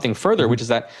say one thing further, which is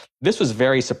that this was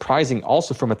very surprising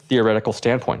also from a theoretical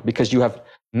standpoint, because you have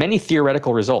many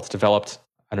theoretical results developed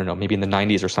I don't know, maybe in the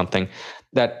 90s or something,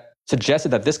 that suggested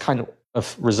that this kind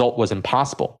of result was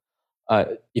impossible.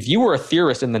 If you were a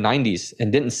theorist in the 90s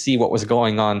and didn't see what was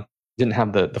going on, didn't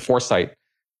have the foresight,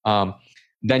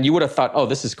 then you would have thought, oh,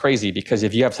 this is crazy, because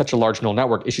if you have such a large neural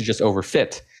network, it should just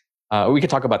overfit. We could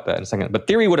talk about that in a second. But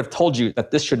theory would have told you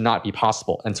that this should not be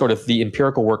possible. And sort of the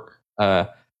empirical work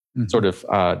sort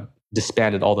of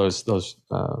disbanded all those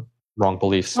wrong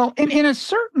beliefs. Well, in a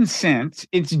certain sense,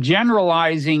 it's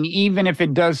generalizing, even if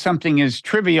it does something as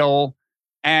trivial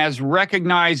as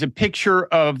recognize a picture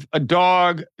of a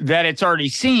dog that it's already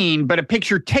seen, but a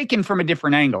picture taken from a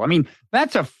different angle. I mean,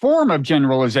 that's a form of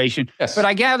generalization. Yes. But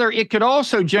I gather it could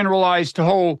also generalize to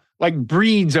whole, like,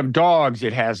 breeds of dogs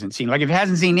it hasn't seen. Like, if it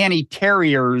hasn't seen any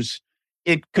terriers,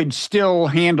 it could still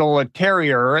handle a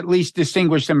terrier, or at least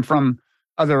distinguish them from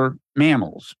other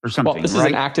mammals or something. Well, this is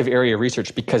an active area of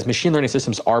research because machine learning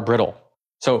systems are brittle.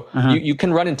 So you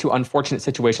can run into unfortunate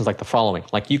situations like the following.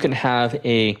 Like, you can have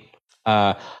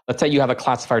let's say you have a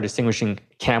classifier distinguishing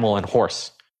camel and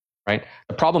horse, right?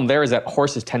 The problem there is that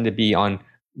horses tend to be on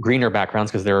greener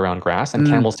backgrounds because they're around grass, and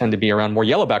camels tend to be around more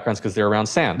yellow backgrounds because they're around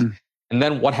sand. And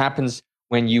then what happens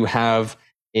when you have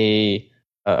a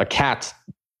cat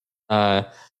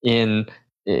in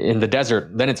the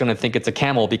desert? Then it's going to think it's a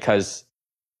camel because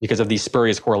of these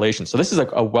spurious correlations. So this is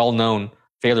a well-known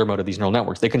failure mode of these neural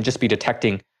networks. They can just be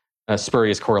detecting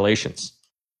spurious correlations.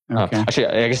 Okay. Actually,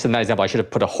 I guess in that example, I should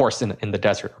have put a horse in the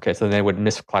desert. Okay, so then they would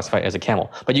misclassify it as a camel.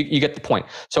 But you get the point.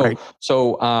 So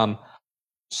right.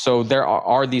 So there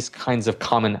are these kinds of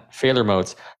common failure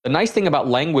modes. The nice thing about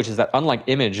language is that unlike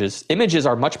images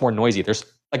are much more noisy. There's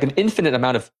like an infinite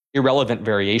amount of irrelevant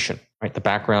variation, right? The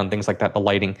background, things like that, the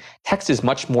lighting. Text is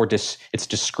much more it's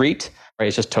discrete, right?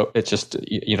 It's just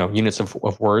units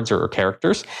of words or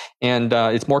characters, and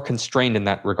it's more constrained in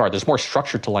that regard. There's more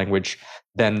structure to language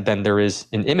than there is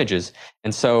in images,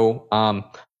 and so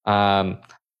I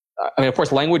mean, of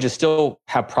course, languages still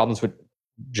have problems with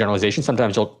generalization.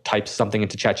 Sometimes you'll type something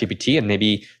into ChatGPT and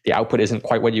maybe the output isn't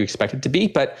quite what you expect it to be,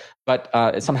 but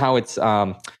somehow it's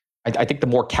I think the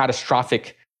more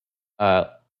catastrophic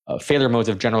failure modes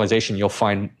of generalization you'll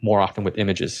find more often with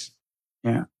images.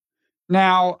 Yeah.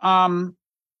 Now,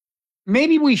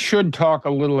 maybe we should talk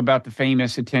a little about the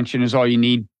famous attention is all you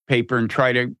need paper and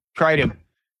try to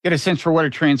get a sense for what a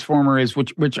transformer is,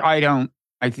 which I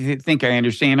think I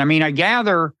understand. I mean, I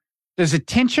gather, does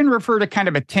attention refer to kind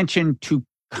of attention to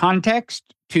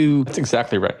context, to That's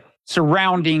exactly right.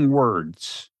 surrounding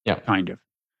words? Yeah. Kind of.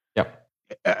 Yeah.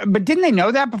 But didn't they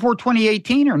know that before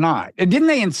 2018 or not? Didn't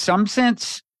they, in some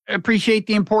sense, appreciate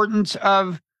the importance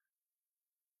of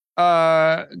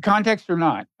context or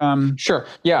not? Sure.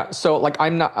 Yeah. So, like,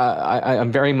 I'm not.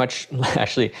 I'm very much.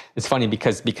 Actually, it's funny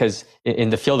because in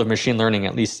the field of machine learning,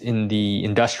 at least in the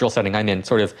industrial setting I'm in,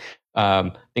 sort of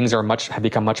things have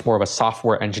become much more of a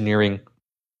software engineering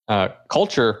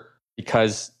culture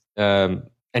because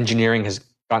engineering has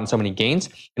gotten so many gains.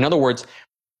 In other words,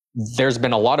 there's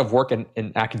been a lot of work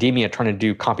in academia trying to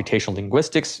do computational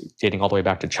linguistics, dating all the way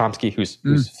back to Chomsky, who's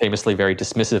famously very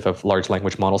dismissive of large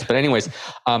language models. But anyways,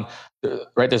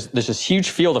 right, there's this huge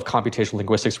field of computational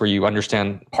linguistics where you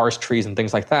understand parse trees and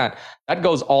things like that. That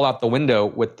goes all out the window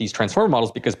with these transformer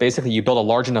models because basically you build a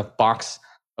large enough box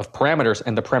of parameters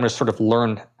and the parameters sort of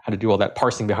learn how to do all that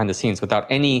parsing behind the scenes without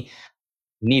any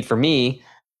need for me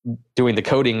doing the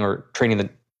coding or training the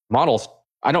models.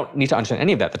 I don't need to understand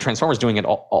any of that. The transformer is doing it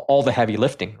all the heavy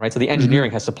lifting, right? So the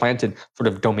engineering has supplanted sort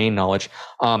of domain knowledge.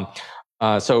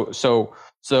 So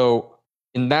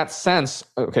in that sense,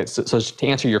 okay. So to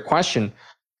answer your question,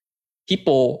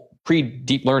 people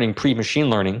pre-deep learning, pre-machine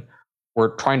learning, were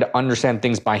trying to understand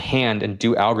things by hand and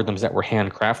do algorithms that were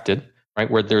handcrafted,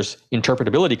 right? Where there's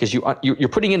interpretability because you're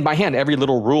putting in by hand every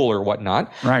little rule or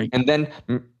whatnot, right? And then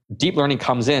deep learning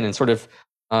comes in and sort of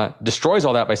destroys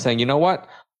all that by saying, you know what?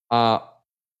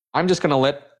 I'm just going to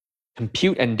let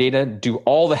compute and data do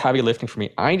all the heavy lifting for me.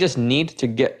 I just need to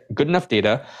get good enough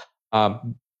data,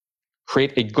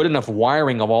 create a good enough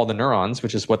wiring of all the neurons,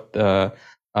 which is what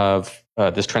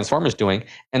this transformer is doing,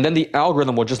 and then the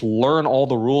algorithm will just learn all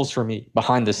the rules for me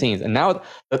behind the scenes. And now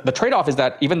the trade-off is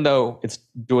that even though it's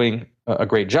doing a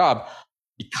great job,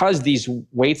 because these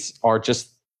weights are just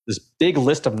this big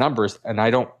list of numbers, and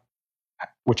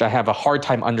which I have a hard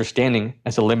time understanding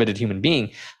as a limited human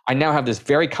being, I now have this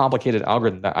very complicated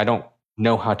algorithm that I don't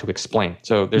know how to explain.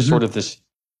 So there's sort of this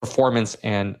performance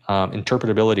and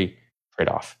interpretability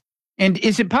trade-off. And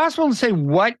is it possible to say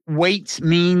what weights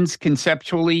means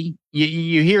conceptually?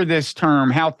 You hear this term,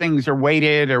 how things are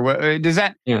weighted, or does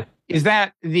that? Yeah. Is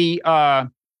that the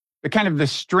kind of the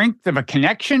strength of a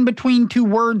connection between two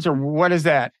words, or what is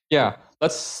that? Yeah.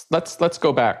 let's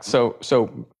go back.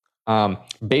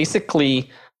 Basically,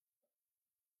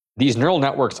 these neural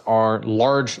networks are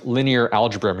large linear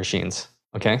algebra machines.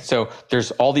 Okay, so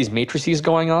there's all these matrices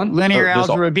going on. Linear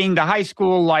algebra being the high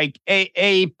school, like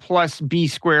A plus B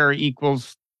square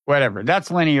equals whatever.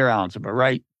 That's linear algebra,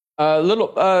 right?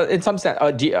 In some sense.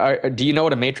 Do you know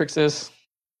what a matrix is?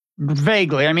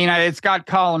 Vaguely. I mean, it's got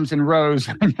columns and rows.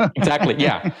 Exactly.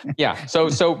 Yeah.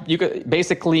 So you could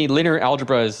basically linear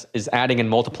algebra is adding and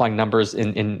multiplying numbers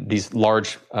in these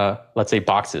large, let's say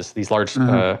boxes. These large,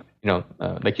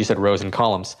 like you said, rows and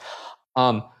columns.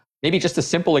 Maybe just a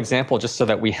simple example, just so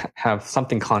that we have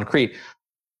something concrete.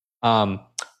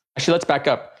 Actually, let's back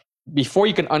up. Before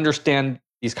you can understand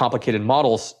these complicated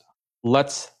models,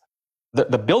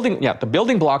 the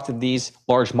building blocks of these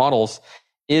large models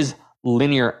is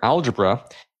linear algebra.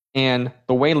 And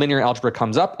the way linear algebra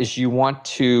comes up is you want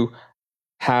to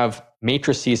have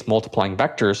matrices multiplying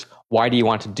vectors. Why do you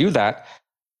want to do that?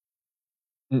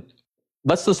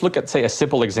 Let's just look at, say, a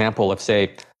simple example of,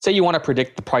 say you want to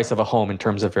predict the price of a home in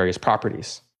terms of various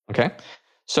properties. Okay?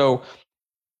 So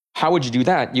how would you do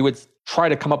that? You would try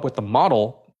to come up with a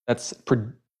model that's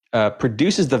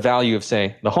produces the value of,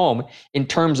 say, the home in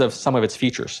terms of some of its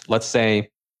features. Let's say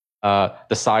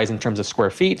the size in terms of square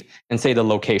feet, and say the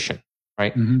location,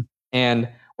 right? Mm-hmm. And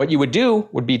what you would do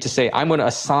would be to say, I'm going to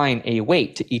assign a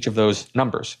weight to each of those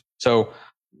numbers. So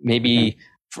maybe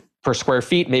per square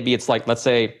feet, maybe it's like, let's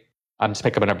say, I'm just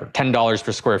picking up a number, $10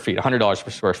 per square feet, $100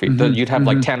 per square feet. Mm-hmm. You'd have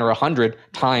like 10 or 100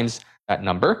 times that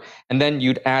number. And then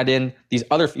you'd add in these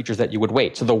other features that you would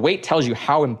weight. So the weight tells you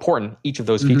how important each of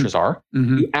those features are.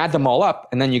 Mm-hmm. You add them all up,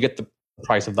 and then you get the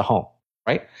price of the home,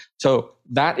 right? So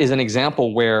that is an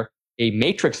example where a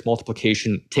matrix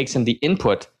multiplication takes in the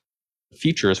input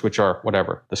features, which are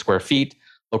whatever, the square feet,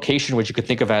 location, which you could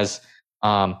think of as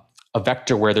a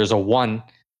vector where there's a 1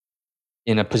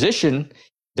 in a position,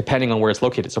 depending on where it's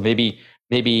located. So maybe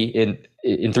in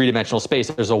three-dimensional space,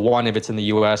 there's a 1 if it's in the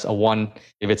US, a 1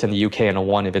 if it's in the UK, and a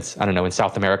 1 if it's, I don't know, in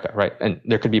South America, right? And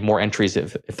there could be more entries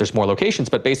if there's more locations.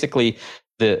 But basically,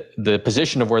 the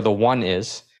position of where the 1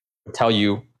 is will tell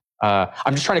you.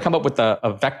 I'm just trying to come up with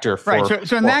a vector for. Right.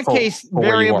 So in that case,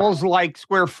 variables like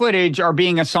square footage are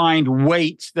being assigned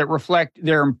weights that reflect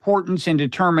their importance in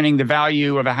determining the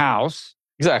value of a house.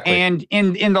 Exactly. And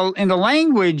in the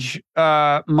language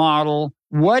model,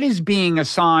 what is being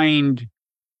assigned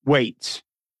weights?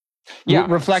 Yeah.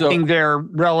 Reflecting their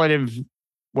relative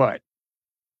what?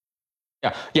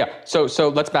 Yeah. So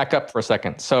let's back up for a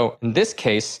second. So in this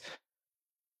case,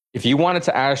 if you wanted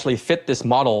to actually fit this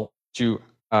model to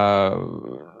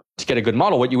get a good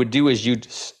model, what you would do is you'd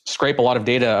scrape a lot of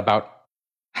data about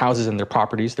houses and their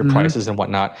properties, their prices and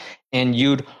whatnot, and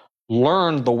you'd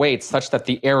learn the weights such that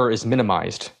the error is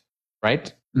minimized,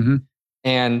 right? Mm-hmm.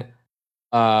 And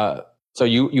so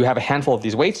you have a handful of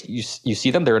these weights. You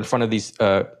see them; they're in front of these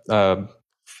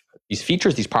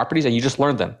features, these properties, and you just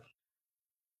learn them.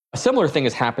 A similar thing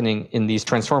is happening in these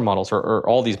transform models, or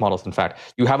all these models. In fact,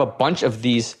 you have a bunch of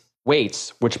these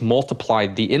weights which multiply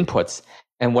the inputs.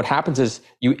 And what happens is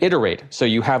you iterate. So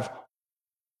you have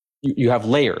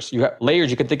layers. You have layers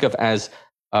you can think of as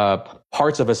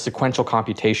parts of a sequential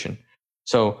computation.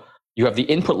 So you have the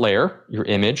input layer, your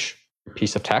image, your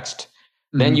piece of text.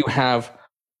 Mm-hmm. Then you have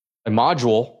a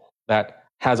module that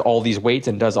has all these weights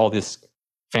and does all this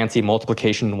fancy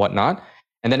multiplication and whatnot.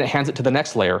 And then it hands it to the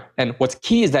next layer. And what's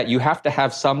key is that you have to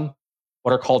have some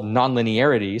what are called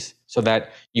nonlinearities so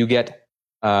that you get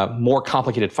more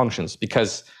complicated functions.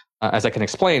 Because as I can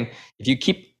explain, if you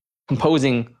keep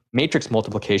composing matrix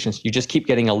multiplications, you just keep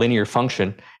getting a linear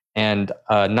function, and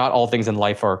not all things in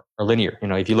life are linear. You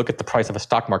know, if you look at the price of a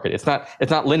stock market, it's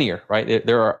not linear, right?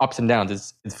 There are ups and downs.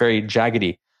 It's very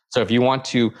jaggedy. So if you want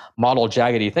to model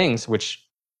jaggedy things, which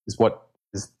is what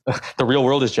is the real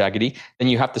world is jaggedy, then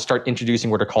you have to start introducing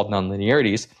what are called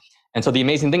nonlinearities. And so the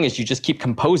amazing thing is you just keep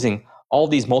composing all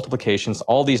these multiplications,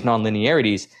 all these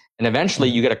nonlinearities, and eventually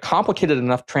you get a complicated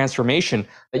enough transformation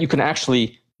that you can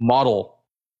actually model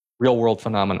real world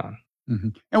phenomenon. Mm-hmm.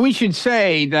 And we should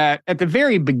say that at the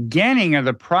very beginning of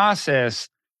the process,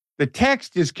 the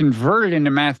text is converted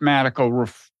into mathematical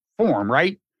form,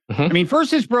 right? Mm-hmm. I mean,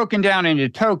 first it's broken down into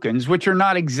tokens, which are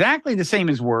not exactly the same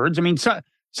as words. I mean,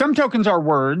 some tokens are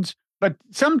words, but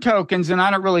some tokens, and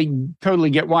I don't really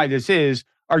totally get why this is,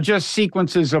 are just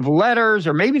sequences of letters,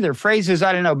 or maybe they're phrases.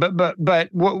 I don't know. But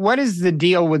what is the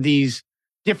deal with these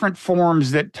different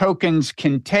forms that tokens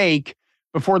can take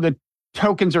before the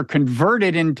tokens are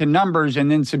converted into numbers and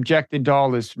then subjected to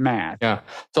all this math? Yeah.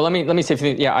 So let me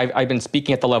say, yeah, I've been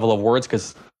speaking at the level of words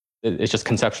because it's just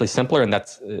conceptually simpler, and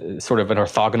that's sort of an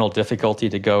orthogonal difficulty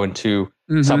to go into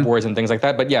subwords and things like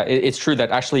that. But yeah, it's true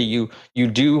that actually you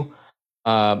do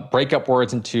break up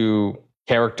words into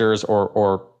characters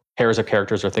or pairs of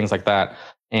characters or things like that,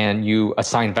 and you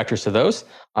assign vectors to those.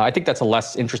 I think that's a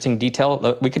less interesting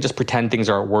detail. We could just pretend things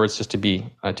are words just to be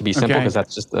simple, because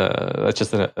that's just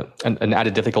an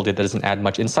added difficulty that doesn't add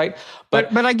much insight.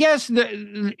 But I guess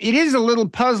it is a little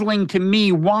puzzling to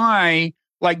me why,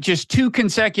 like, just two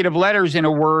consecutive letters in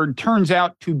a word turns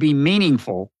out to be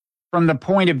meaningful from the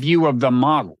point of view of the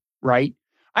model, right?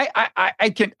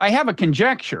 I have a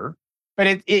conjecture,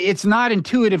 but it's not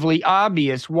intuitively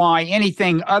obvious why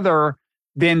anything other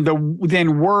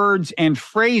than words and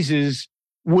phrases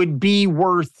would be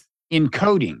worth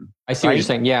encoding. I see what you're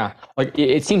saying. Yeah, like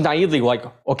it seems naively like,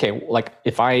 okay, like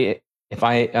if I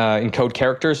encode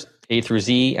characters A through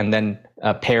Z and then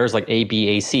pairs like A, B,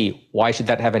 A, C, why should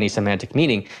that have any semantic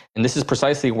meaning? And this is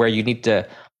precisely where you need to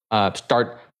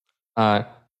start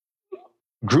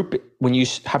group when you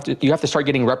have to start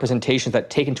getting representations that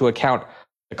take into account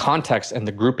the context and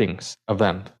the groupings of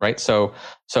them, right? So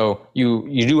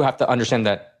you do have to understand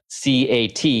that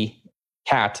CAT,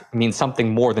 cat, means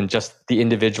something more than just the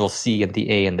individual C and the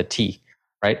A and the T,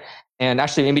 right? And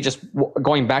actually, maybe just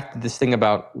going back to this thing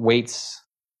about weights,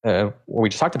 what we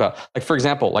just talked about, like for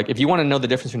example, like if you want to know the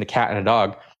difference between a cat and a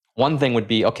dog, one thing would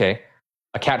be, okay,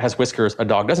 a cat has whiskers, a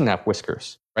dog doesn't have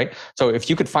whiskers, right? So if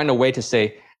you could find a way to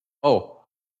say, oh,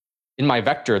 in my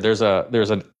vector, there's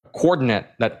a coordinate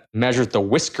that measures the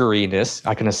whiskeriness,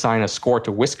 I can assign a score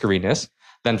to whiskeriness,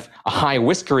 then a high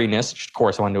whiskeriness should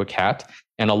correspond to a cat,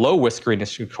 and a low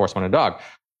whiskeriness should correspond to a dog.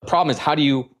 The problem is, how do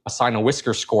you assign a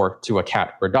whisker score to a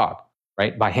cat or a dog,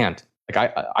 right? By hand.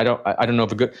 Like I don't know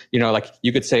if a good, like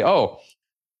you could say, oh,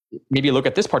 maybe look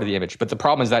at this part of the image. But the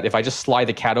problem is that if I just slide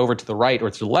the cat over to the right or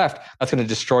to the left, that's going to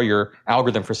destroy your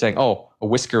algorithm for saying, oh, a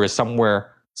whisker is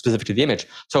somewhere specific to the image.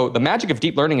 So the magic of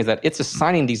deep learning is that it's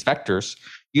assigning these vectors.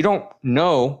 You don't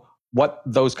know what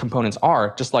those components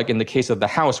are, just like in the case of the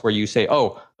house where you say,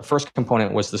 oh, the first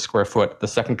component was the square foot, the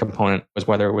second component was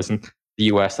whether it was in the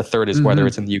US, the third is whether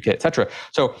it's in the UK, et cetera.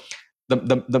 So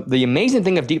the amazing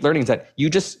thing of deep learning is that you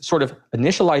just sort of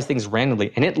initialize things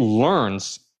randomly and it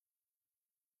learns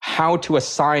how to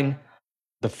assign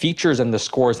the features and the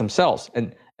scores themselves.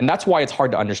 And that's why it's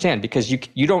hard to understand, because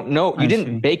you don't know, you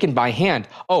didn't bake in by hand,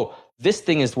 oh, this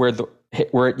thing is where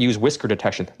it used whisker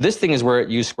detection. This thing is where it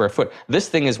used square foot. This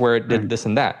thing is where it did this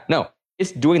and that. No,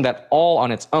 it's doing that all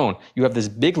on its own. You have this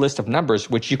big list of numbers,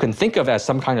 which you can think of as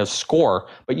some kind of score,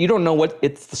 but you don't know what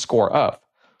it's the score of.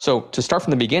 So to start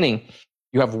from the beginning,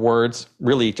 you have words,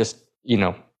 really just,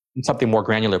 something more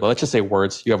granular, but let's just say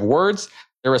words. You have words,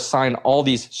 they're assigned all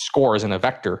these scores in a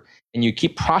vector, and you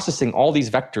keep processing all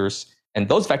these vectors, and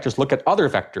those vectors look at other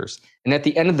vectors. And at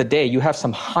the end of the day, you have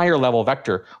some higher level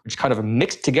vector, which kind of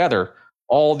mixed together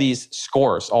all these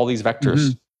scores, all these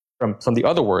vectors from the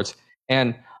other words.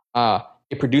 And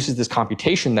it produces this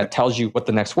computation that tells you what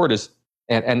the next word is.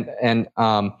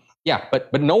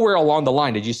 But nowhere along the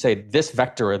line did you say this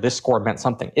vector or this score meant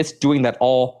something. It's doing that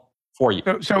all for you.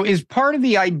 So is part of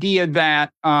the idea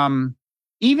that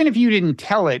even if you didn't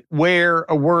tell it where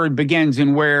a word begins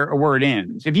and where a word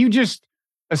ends, if you just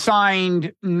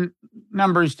assigned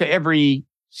numbers to every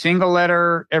single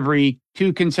letter, every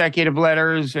two consecutive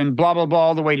letters, and blah, blah, blah,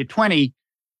 all the way to 20,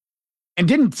 and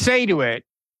didn't say to it,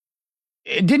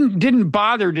 it didn't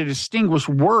bother to distinguish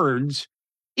words,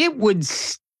 it would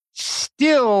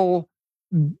still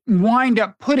wind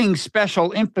up putting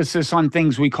special emphasis on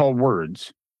things we call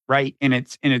words, right? In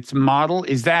its model.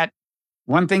 Is that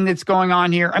one thing that's going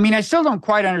on here? I mean, I still don't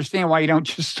quite understand why you don't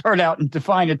just start out and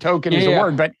define a token as a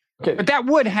word, but that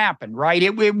would happen, right?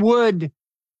 It would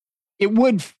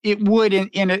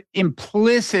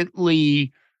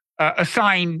implicitly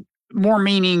assign more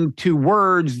meaning to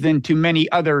words than to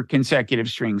many other consecutive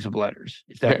strings of letters,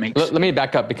 if that makes sense. Let me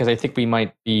back up, because I think we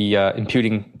might be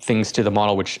imputing things to the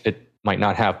model which it might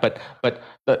not have. But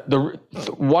the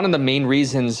one of the main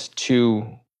reasons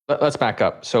let's back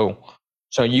up. So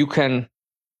you can,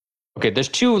 there's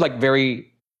two very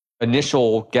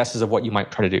initial guesses of what you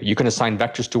might try to do. You can assign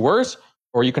vectors to words,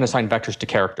 or you can assign vectors to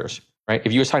characters, right?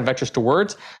 If you assign vectors to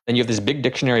words, then you have this big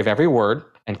dictionary of every word,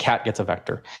 and cat gets a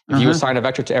vector. If you assign a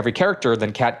vector to every character,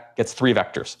 then cat gets three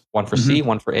vectors, one for C,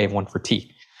 one for A, one for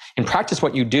T. In practice,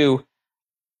 what you do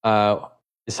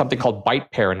is something called byte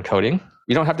pair encoding.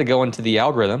 You don't have to go into the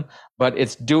algorithm, but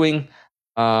it's doing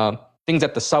things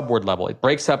at the subword level. It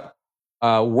breaks up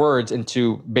words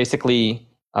into basically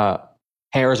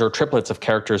pairs or triplets of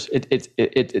characters.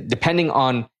 It depending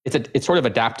on, it's sort of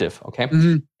adaptive, okay?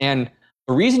 And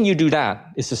The reason you do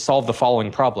that is to solve the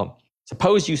following problem.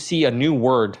 Suppose you see a new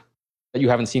word that you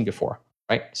haven't seen before,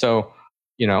 right? So,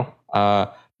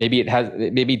 maybe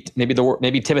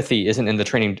Timothy isn't in the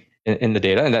training in the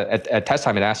data, and at test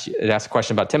time it asks a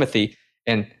question about Timothy,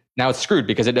 and now it's screwed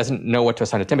because it doesn't know what to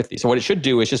assign to Timothy. So what it should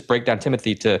do is just break down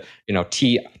Timothy to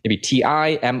maybe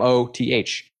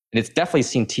T-I-M-O-T-H. And it's definitely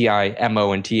seen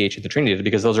T-I-M-O and T-H in the training data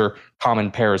because those are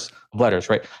common pairs of letters,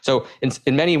 right? So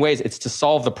in many ways, it's to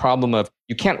solve the problem of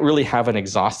you can't really have an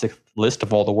exhaustive list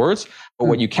of all the words, but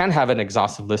what you can have an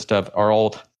exhaustive list of are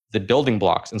all the building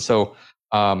blocks. And so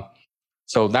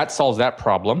that solves that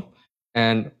problem.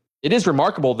 And it is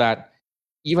remarkable that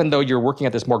even though you're working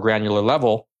at this more granular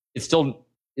level, it still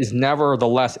is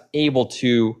nevertheless able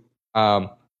to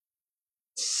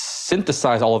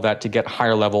synthesize all of that to get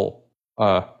higher level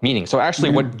meaning. So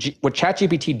actually what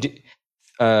ChatGPT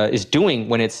is doing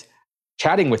when it's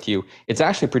chatting with you, it's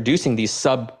actually producing these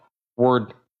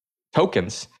sub-word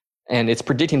tokens, and it's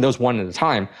predicting those one at a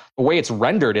time. The way it's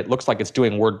rendered, it looks like it's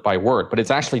doing word by word, but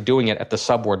it's actually doing it at the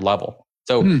sub-word level.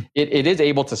 So it is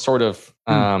able to sort of,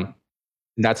 in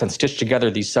that sense, stitch together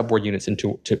these sub-word units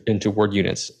into word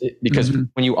units. Because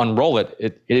when you unroll it,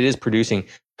 it is producing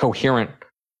coherent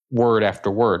word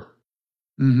after word.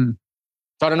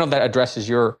 So I don't know if that addresses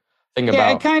your thing about.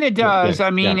 Yeah, it kind of does. I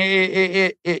mean,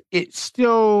 it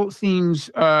still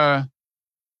seems like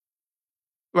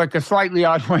a slightly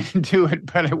odd way to do it,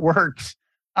 but it works.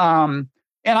 And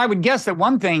I would guess that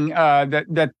one thing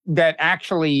that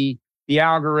actually the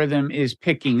algorithm is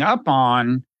picking up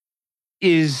on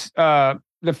is the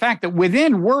fact that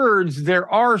within words there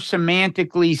are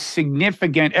semantically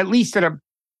significant, at least at a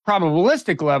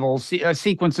probabilistic level,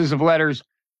 sequences of letters.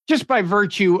 Just by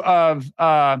virtue of,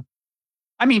 for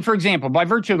example, by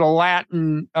virtue of the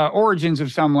Latin origins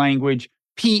of some language,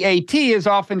 PAT is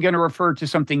often going to refer to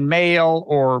something male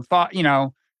or,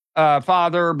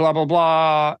 father, blah, blah,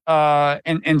 blah,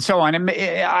 and so on.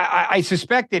 I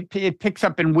suspect it picks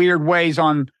up in weird ways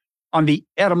on the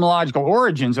etymological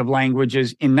origins of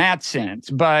languages in that sense.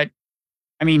 But,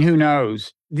 who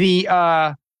knows?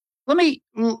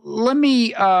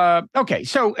 Okay,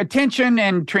 so attention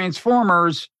and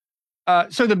transformers.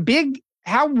 So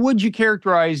how would you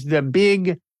characterize the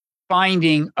big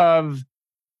finding of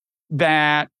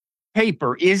that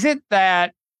paper? Is it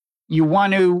that you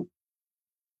want to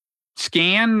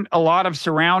scan a lot of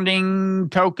surrounding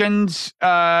tokens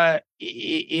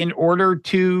in order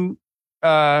to,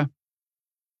 I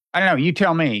don't know, you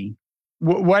tell me.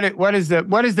 What is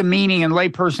the meaning in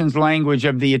layperson's language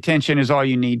of the attention is all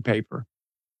you need paper?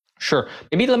 Sure.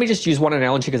 Maybe let me just use one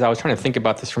analogy because I was trying to think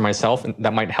about this for myself and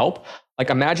that might help. Like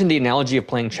imagine the analogy of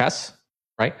playing chess,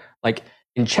 right? Like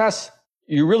in chess,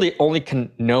 you really only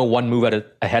can know one move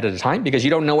ahead at a time because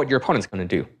you don't know what your opponent's going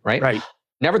to do, right? Right.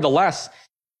 Nevertheless,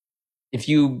 if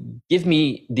you give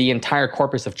me the entire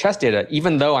corpus of chess data,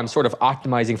 even though I'm sort of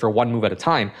optimizing for one move at a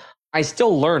time, I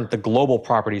still learned the global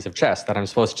properties of chess that I'm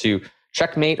supposed to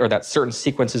checkmate or that certain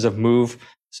sequences of moves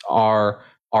are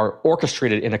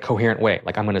orchestrated in a coherent way.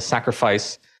 Like I'm going to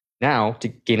sacrifice now to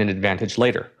gain an advantage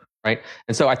later, right?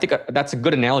 And so I think that's a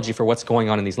good analogy for what's going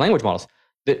on in these language models.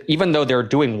 That even though they're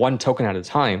doing one token at a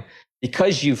time,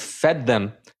 because you've fed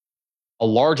them a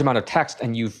large amount of text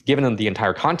and you've given them the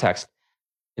entire context,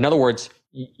 in other words,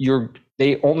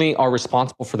 they only are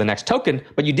responsible for the next token,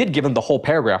 but you did give them the whole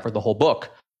paragraph or the whole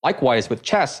book. Likewise, with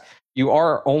chess, you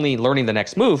are only learning the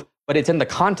next move, but it's in the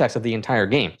context of the entire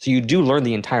game. So you do learn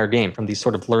the entire game from these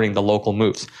sort of learning the local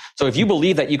moves. So if you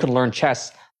believe that you can learn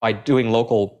chess by doing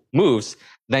local moves,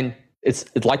 then it's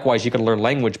likewise, you can learn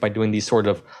language by doing these sort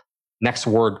of next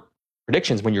word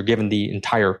predictions when you're given the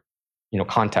entire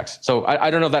context. So I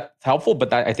don't know if that's helpful,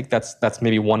 but I think that's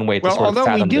maybe one way to sort of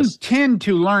fathom this. Although we do tend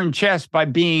to learn chess by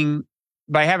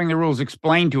having the rules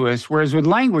explained to us, whereas with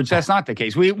language, that's not the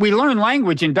case. We learn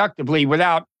language inductively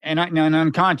without and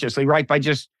unconsciously, right? By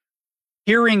just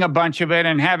hearing a bunch of it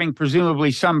and having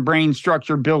presumably some brain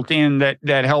structure built in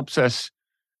that helps us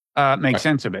make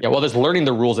sense of it. Yeah, well, there's learning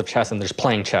the rules of chess and there's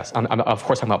playing chess. Of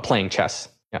course, I'm about playing chess.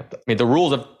 Yeah, the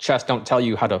rules of chess don't tell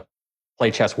you how to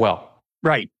play chess well.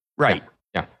 Right.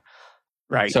 Yeah.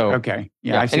 Right. So, okay.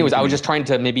 Yeah. Anyways, I was just trying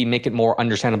to maybe make it more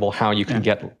understandable how you can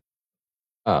get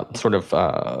sort of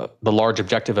the large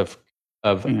objective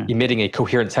of emitting a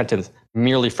coherent sentence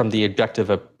merely from the objective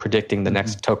of predicting the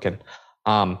next token.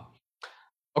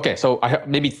 Okay, so I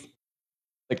maybe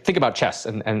think about chess,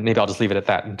 and maybe I'll just leave it at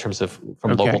that in terms of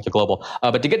from local to global.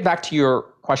 But to get back to your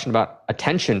question about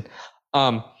attention,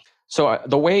 so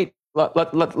the way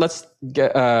let's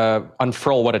get,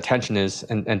 unfurl what attention is,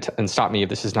 and stop me if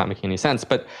this is not making any sense.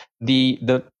 But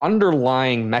the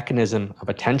underlying mechanism of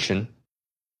attention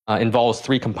involves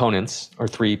three components or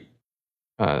three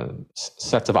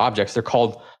sets of objects. They're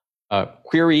called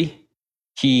query,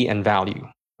 key, and value.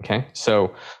 Okay,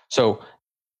 so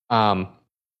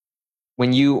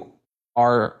when you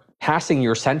are passing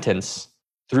your sentence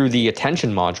through the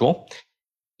attention module,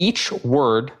 each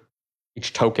word,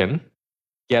 each token,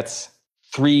 gets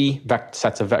three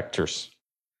sets of vectors.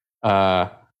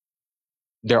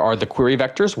 There are the query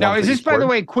vectors. Now, is this, by the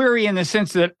way, query in the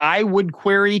sense that I would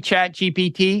query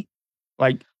ChatGPT?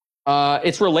 Like,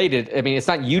 it's related. I mean, it's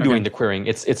not you doing the querying.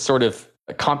 It's sort of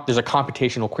there's a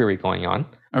computational query going on.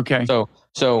 Okay.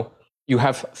 So you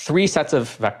have three sets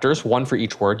of vectors, one for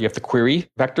each word. You have the query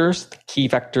vectors, the key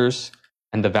vectors,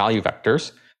 and the value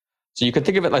vectors. So you can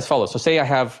think of it as follows. So say I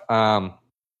have,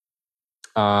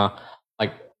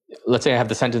 let's say I have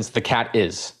the sentence, the cat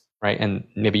is, right? And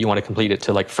maybe you want to complete it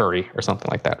to like furry or something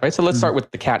like that, right? So let's start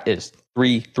with the cat is,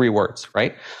 three words,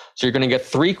 right? So you're going to get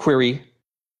three query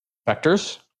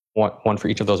vectors, one for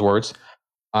each of those words,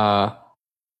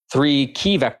 three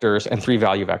key vectors, and three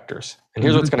value vectors. And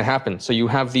here's what's going to happen. So you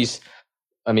have these,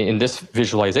 in this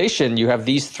visualization, you have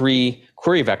these three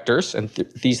query vectors and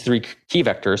these three key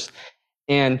vectors.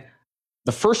 And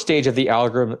the first stage of the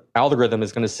algorithm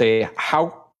is going to say,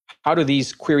 how do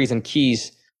these queries and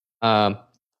keys, how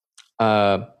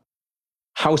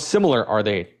similar are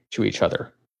they to each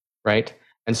other, right?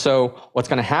 And so what's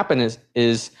going to happen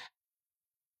is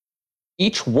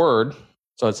each word,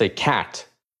 so let's say cat,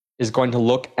 is going to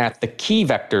look at the key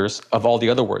vectors of all the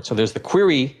other words. So there's the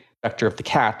query vector of the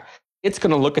cat. It's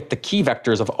going to look at the key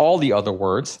vectors of all the other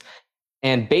words.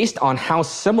 And based on how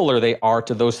similar they are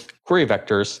to those query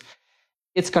vectors,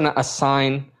 it's going to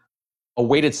assign a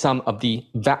weighted sum of these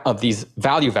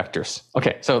value vectors.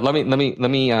 Okay, so let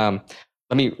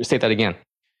me state that again.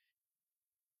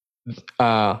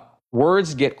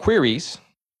 Words get queries,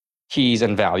 keys,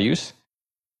 and values.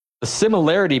 The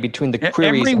similarity between the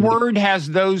queries. Every word has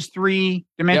those three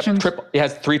dimensions? Yep, it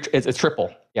has three. It's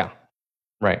triple. Yeah,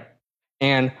 right.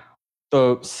 And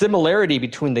the similarity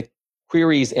between the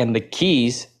queries and the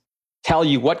keys tell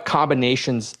you what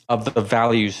combinations of the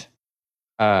values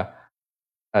to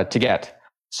get.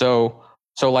 So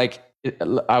like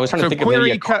I was trying to think of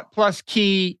query plus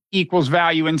key equals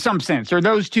value in some sense, or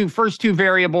those first two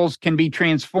variables can be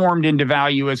transformed into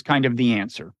value as kind of the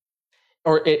answer.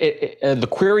 Or the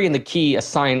query and the key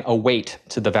assign a weight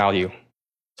to the value.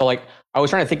 So like I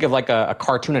was trying to think of like a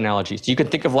cartoon analogy. So you can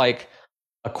think of like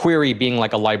a query being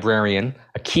like a librarian,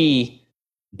 a key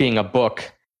being a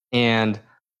book, and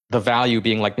the value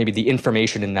being like maybe the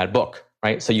information in that book,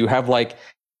 right? So you have like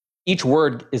each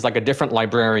word is like a different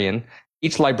librarian.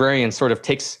 Each librarian sort of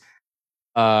takes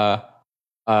a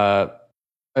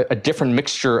different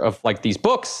mixture of like these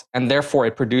books, and therefore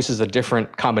it produces a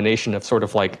different combination of sort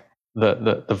of like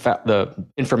the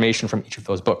information from each of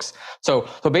those books. So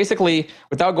basically,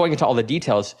 without going into all the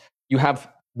details, you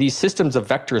have these systems of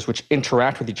vectors which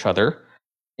interact with each other,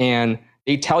 and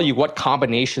they tell you what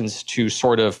combinations to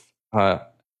sort of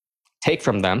take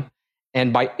from them.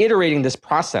 And by iterating this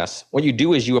process, what you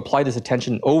do is you apply this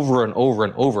attention over and over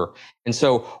and over. And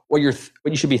so what you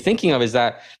should be thinking of is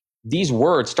that these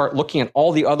words start looking at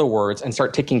all the other words and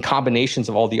start taking combinations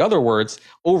of all the other words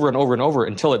over and over and over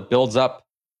until it builds up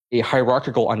a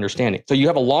hierarchical understanding. So you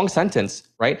have a long sentence,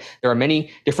 right? There are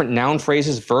many different noun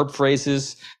phrases, verb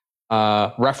phrases,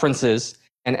 references.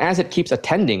 And as it keeps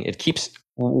attending, it keeps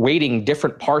weighting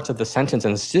different parts of the sentence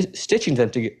and stitching them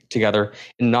together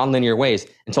in nonlinear ways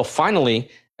until finally,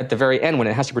 at the very end, when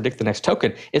it has to predict the next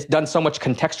token, it's done so much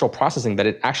contextual processing that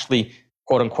it actually,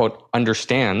 quote unquote,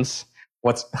 understands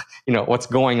what's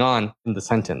going on in the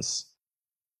sentence.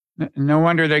 No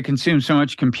wonder they consume so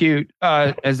much compute,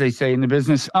 as they say in the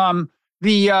business. But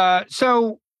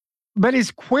is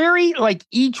query like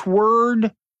each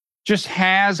word just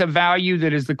has a value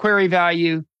that is the query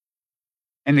value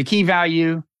and the key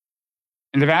value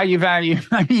and the value?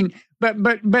 I mean,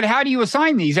 but how do you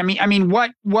assign these? I mean,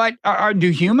 what do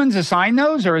humans assign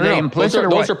those, or are they implicit?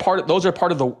 Those are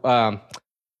part of the.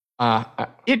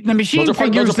 The machine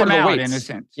figures them out in a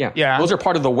sense. Yeah. Those are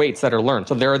part of the weights that are learned.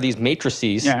 So there are these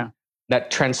matrices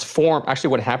that transform. Actually,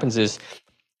 what happens is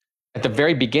at the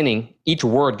very beginning, each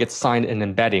word gets assigned an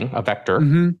embedding, a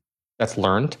vector that's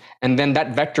learned, and then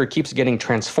that vector keeps getting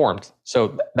transformed.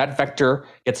 So that vector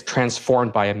gets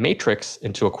transformed by a matrix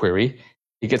into a query.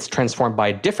 It gets transformed by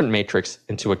a different matrix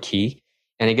into a key,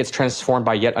 and it gets transformed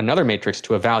by yet another matrix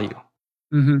to a value.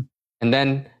 And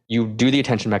then you do the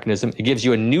attention mechanism. It gives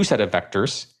you a new set of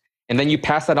vectors, and then you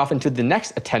pass that off into the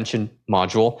next attention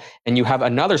module, and you have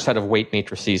another set of weight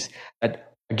matrices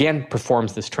that again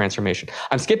performs this transformation.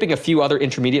 I'm skipping a few other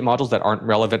intermediate modules that aren't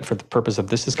relevant for the purpose of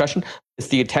this discussion. It's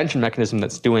the attention mechanism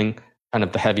that's doing kind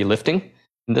of the heavy lifting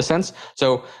in this sense.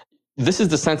 So this is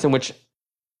the sense in which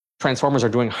transformers are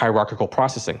doing hierarchical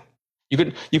processing. You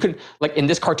can like in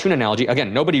this cartoon analogy,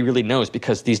 again, nobody really knows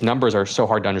because these numbers are so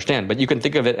hard to understand, but you can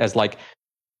think of it as like,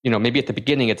 maybe at the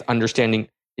beginning it's understanding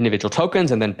individual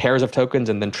tokens and then pairs of tokens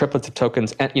and then triplets of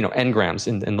tokens, and n-grams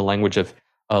in the language of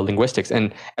linguistics.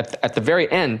 And at the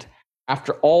very end,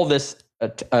 after all this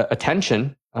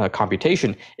attention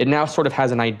computation, it now sort of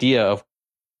has an idea of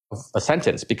a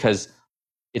sentence because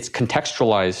it's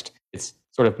contextualized, it's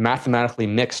sort of mathematically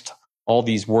mixed all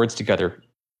these words together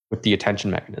with the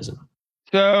attention mechanism.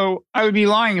 So I would be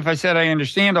lying if I said I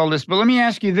understand all this, but let me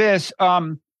ask you this.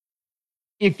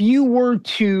 If you were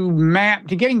to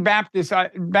getting back this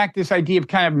idea of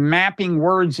kind of mapping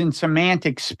words in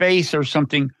semantic space or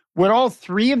something, would all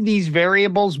three of these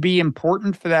variables be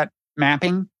important for that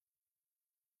mapping?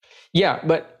 Yeah,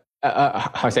 but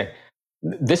how I say,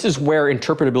 this is where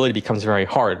interpretability becomes very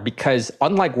hard because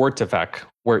unlike Word2Vec,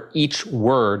 where each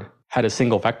word had a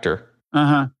single vector,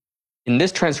 in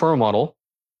this transformer model,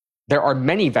 there are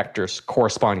many vectors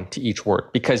corresponding to each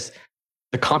word because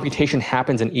the computation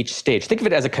happens in each stage. Think of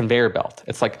it as a conveyor belt.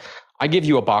 It's like I give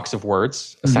you a box of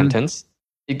words, a sentence.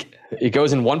 It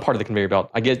goes in one part of the conveyor belt.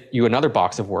 I get you another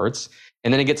box of words,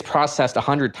 and then it gets processed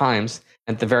 100 times.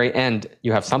 And at the very end,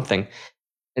 you have something.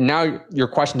 And now your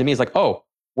question to me is like, oh,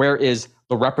 where is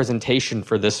the representation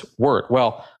for this word?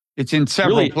 Well, it's in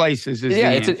several places.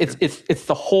 It's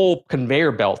the whole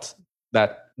conveyor belt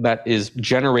that is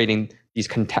generating these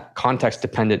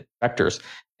context-dependent vectors.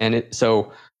 And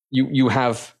so you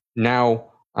have now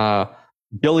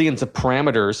billions of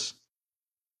parameters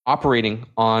operating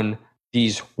on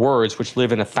these words, which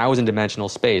live in a 1,000-dimensional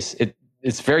space.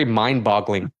 It's very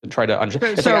mind-boggling to try to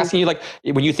understand. It's like asking you, like,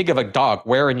 when you think of a dog,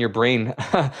 where in your brain,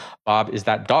 Bob, is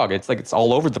that dog? It's like it's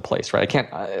all over the place, right? I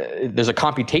can't. There's a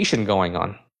computation going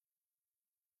on.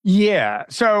 Yeah.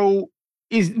 So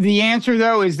is the answer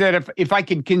though is that if I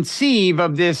could conceive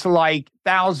of this like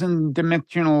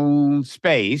 1,000-dimensional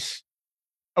space,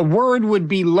 a word would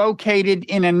be located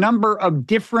in a number of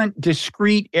different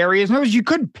discrete areas. In other words, you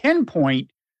could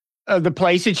pinpoint the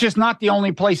place. It's just not the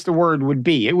only place the word would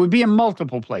be. It would be in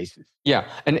multiple places. Yeah,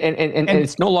 and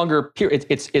it's no longer pure.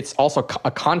 It's also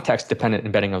a context-dependent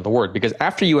embedding of the word because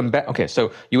after you embed,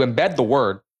 so you embed the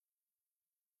word,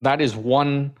 that is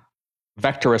one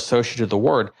vector associated to the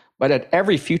word. But at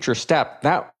every future step,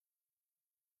 that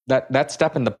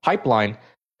step in the pipeline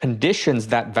conditions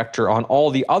that vector on all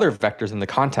the other vectors in the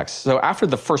context. So after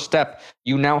the first step,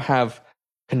 you now have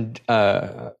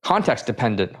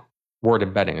context-dependent word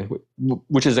embedding,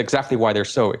 which is exactly why they're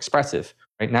so expressive.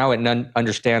 Right now, it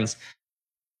understands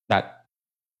that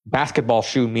basketball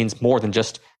shoe means more than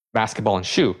just basketball and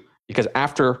shoe. Because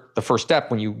after the first step,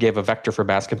 when you give a vector for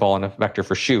basketball and a vector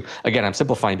for shoe, again, I'm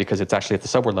simplifying because it's actually at the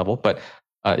subword level, but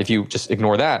if you just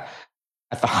ignore that,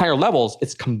 at the higher levels,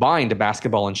 it's combined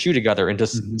basketball and shoe together into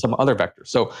some other vectors.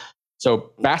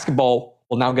 So basketball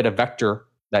will now get a vector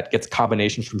that gets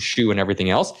combinations from shoe and everything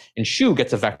else, and shoe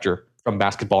gets a vector from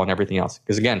basketball and everything else.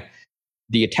 Because again,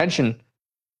 the attention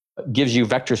gives you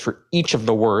vectors for each of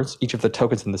the words, each of the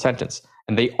tokens in the sentence,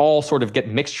 and they all sort of get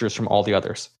mixtures from all the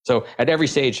others. So at every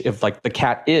stage, if like the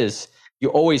cat is, you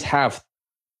always have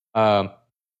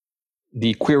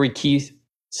the query key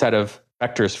set of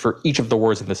vectors for each of the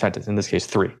words in the sentence, in this case,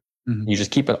 3. You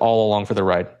just keep it all along for the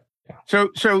ride. Yeah.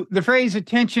 So the phrase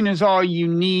attention is all you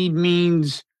need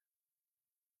means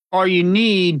all you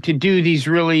need to do these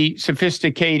really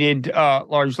sophisticated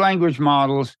large language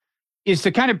models is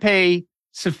to kind of pay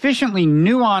sufficiently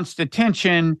nuanced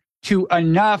attention to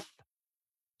enough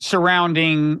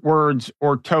surrounding words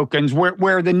or tokens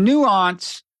where the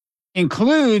nuance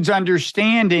includes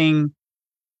understanding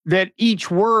that each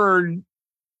word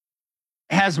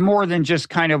has more than just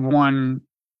kind of one.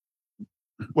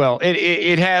 Well,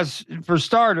 it has, for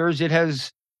starters, it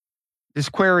has this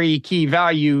query key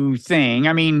value thing.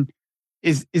 I mean,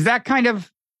 is that kind of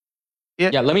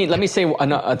it? Yeah, let me say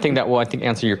a thing that will, I think,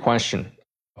 answer your question.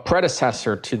 A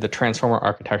predecessor to the transformer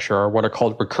architecture are what are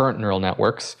called recurrent neural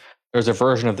networks. There's a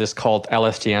version of this called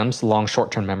LSTMs, long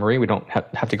short-term memory. We don't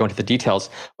have to go into the details.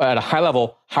 But at a high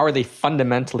level, how are they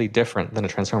fundamentally different than a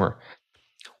transformer?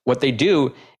 What they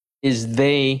do is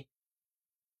they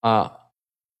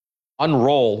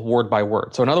unroll word by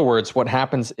word. So in other words, what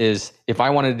happens is if I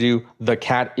want to do the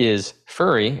cat is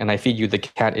furry and I feed you the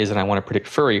cat is and I want to predict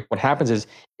furry, what happens is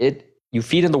you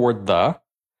feed in the word the,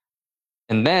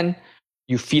 and then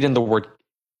you feed in the word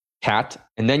cat,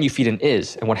 and then you feed in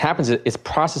is. And what happens is it's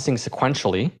processing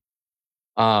sequentially.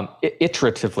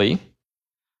 iteratively,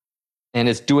 and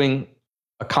it's doing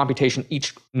a computation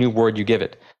each new word you give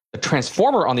it. The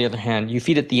transformer, on the other hand, you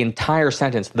feed it the entire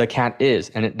sentence, the cat is,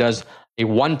 and it does a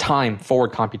one-time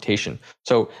forward computation.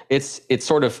 So it's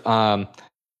sort of,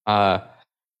 I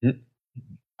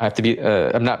have to be,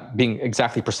 I'm not being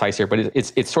exactly precise here, but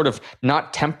it's sort of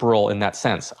not temporal in that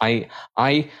sense. I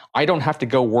don't have to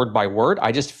go word by word.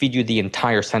 I just feed you the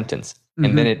entire sentence,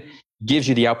 and then it gives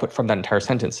you the output from that entire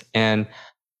sentence. And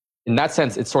in that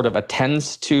sense, it sort of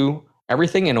attends to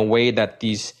everything in a way that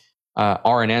these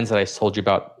RNNs that I told you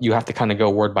about, you have to kind of go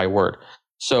word by word.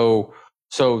 So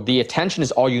the attention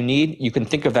is all you need. You can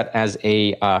think of that as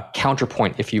a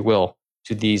counterpoint, if you will,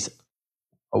 to these,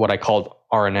 what I called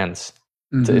RNNs.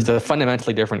 It's a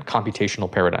fundamentally different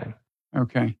computational paradigm.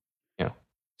 Okay. Yeah.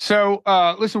 So,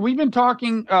 listen, we've been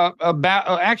talking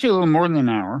about actually a little more than an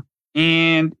hour.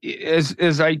 And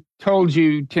as I told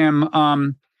you, Tim,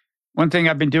 one thing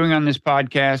I've been doing on this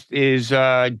podcast is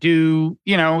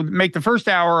make the first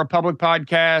hour a public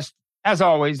podcast. As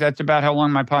always, that's about how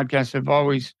long my podcasts have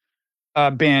always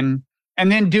been.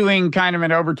 And then doing kind of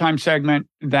an overtime segment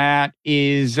that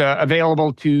is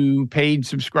available to paid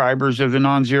subscribers of the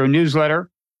Non-Zero newsletter.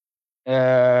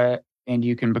 And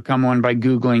you can become one by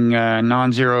Googling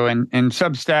Non-Zero and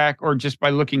Substack, or just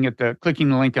by clicking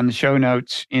the link on the show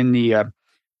notes in a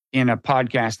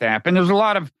podcast app. And there's a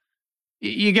lot of,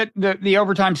 you get the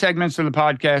overtime segments of the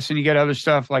podcast, and you get other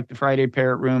stuff like the Friday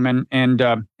Parrot Room and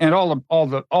all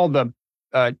the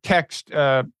text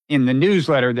in the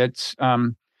newsletter that's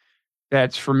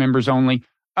for members only.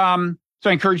 So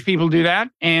I encourage people to do that.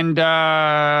 And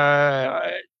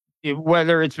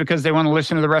whether it's because they want to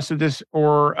listen to the rest of this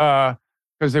or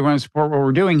because they want to support what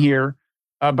we're doing here.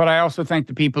 But I also thank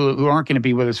the people who aren't going to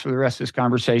be with us for the rest of this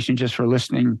conversation just for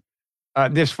listening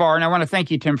this far. And I want to thank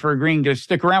you, Tim, for agreeing to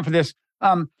stick around for this.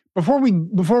 Before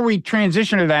we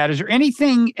transition to that, is there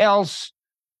anything else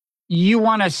you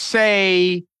want to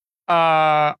say?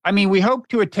 We hope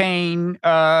to attain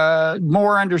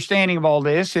more understanding of all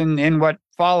this and what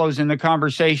follows in the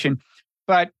conversation.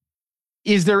 But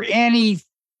is there anything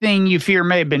you fear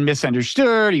may have been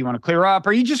misunderstood, or you want to clear up,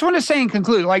 or you just want to say in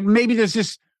conclude, like maybe there's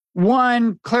this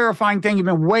one clarifying thing you've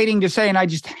been waiting to say and I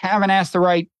just haven't asked the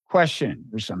right question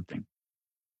or something?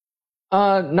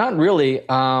 Not really.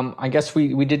 I guess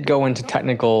we did go into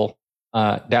technical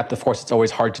depth. Of course, it's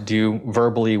always hard to do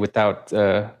verbally without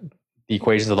the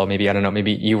equations, although maybe, I don't know,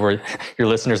 maybe your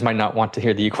listeners might not want to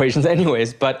hear the equations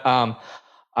anyways. But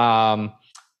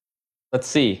let's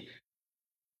see.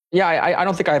 Yeah, I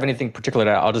don't think I have anything particular.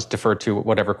 I'll just defer to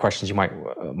whatever questions you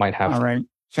might have. All right.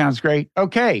 Sounds great.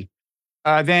 Okay.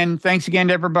 Then thanks again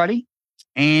to everybody.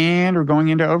 And we're going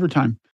into overtime.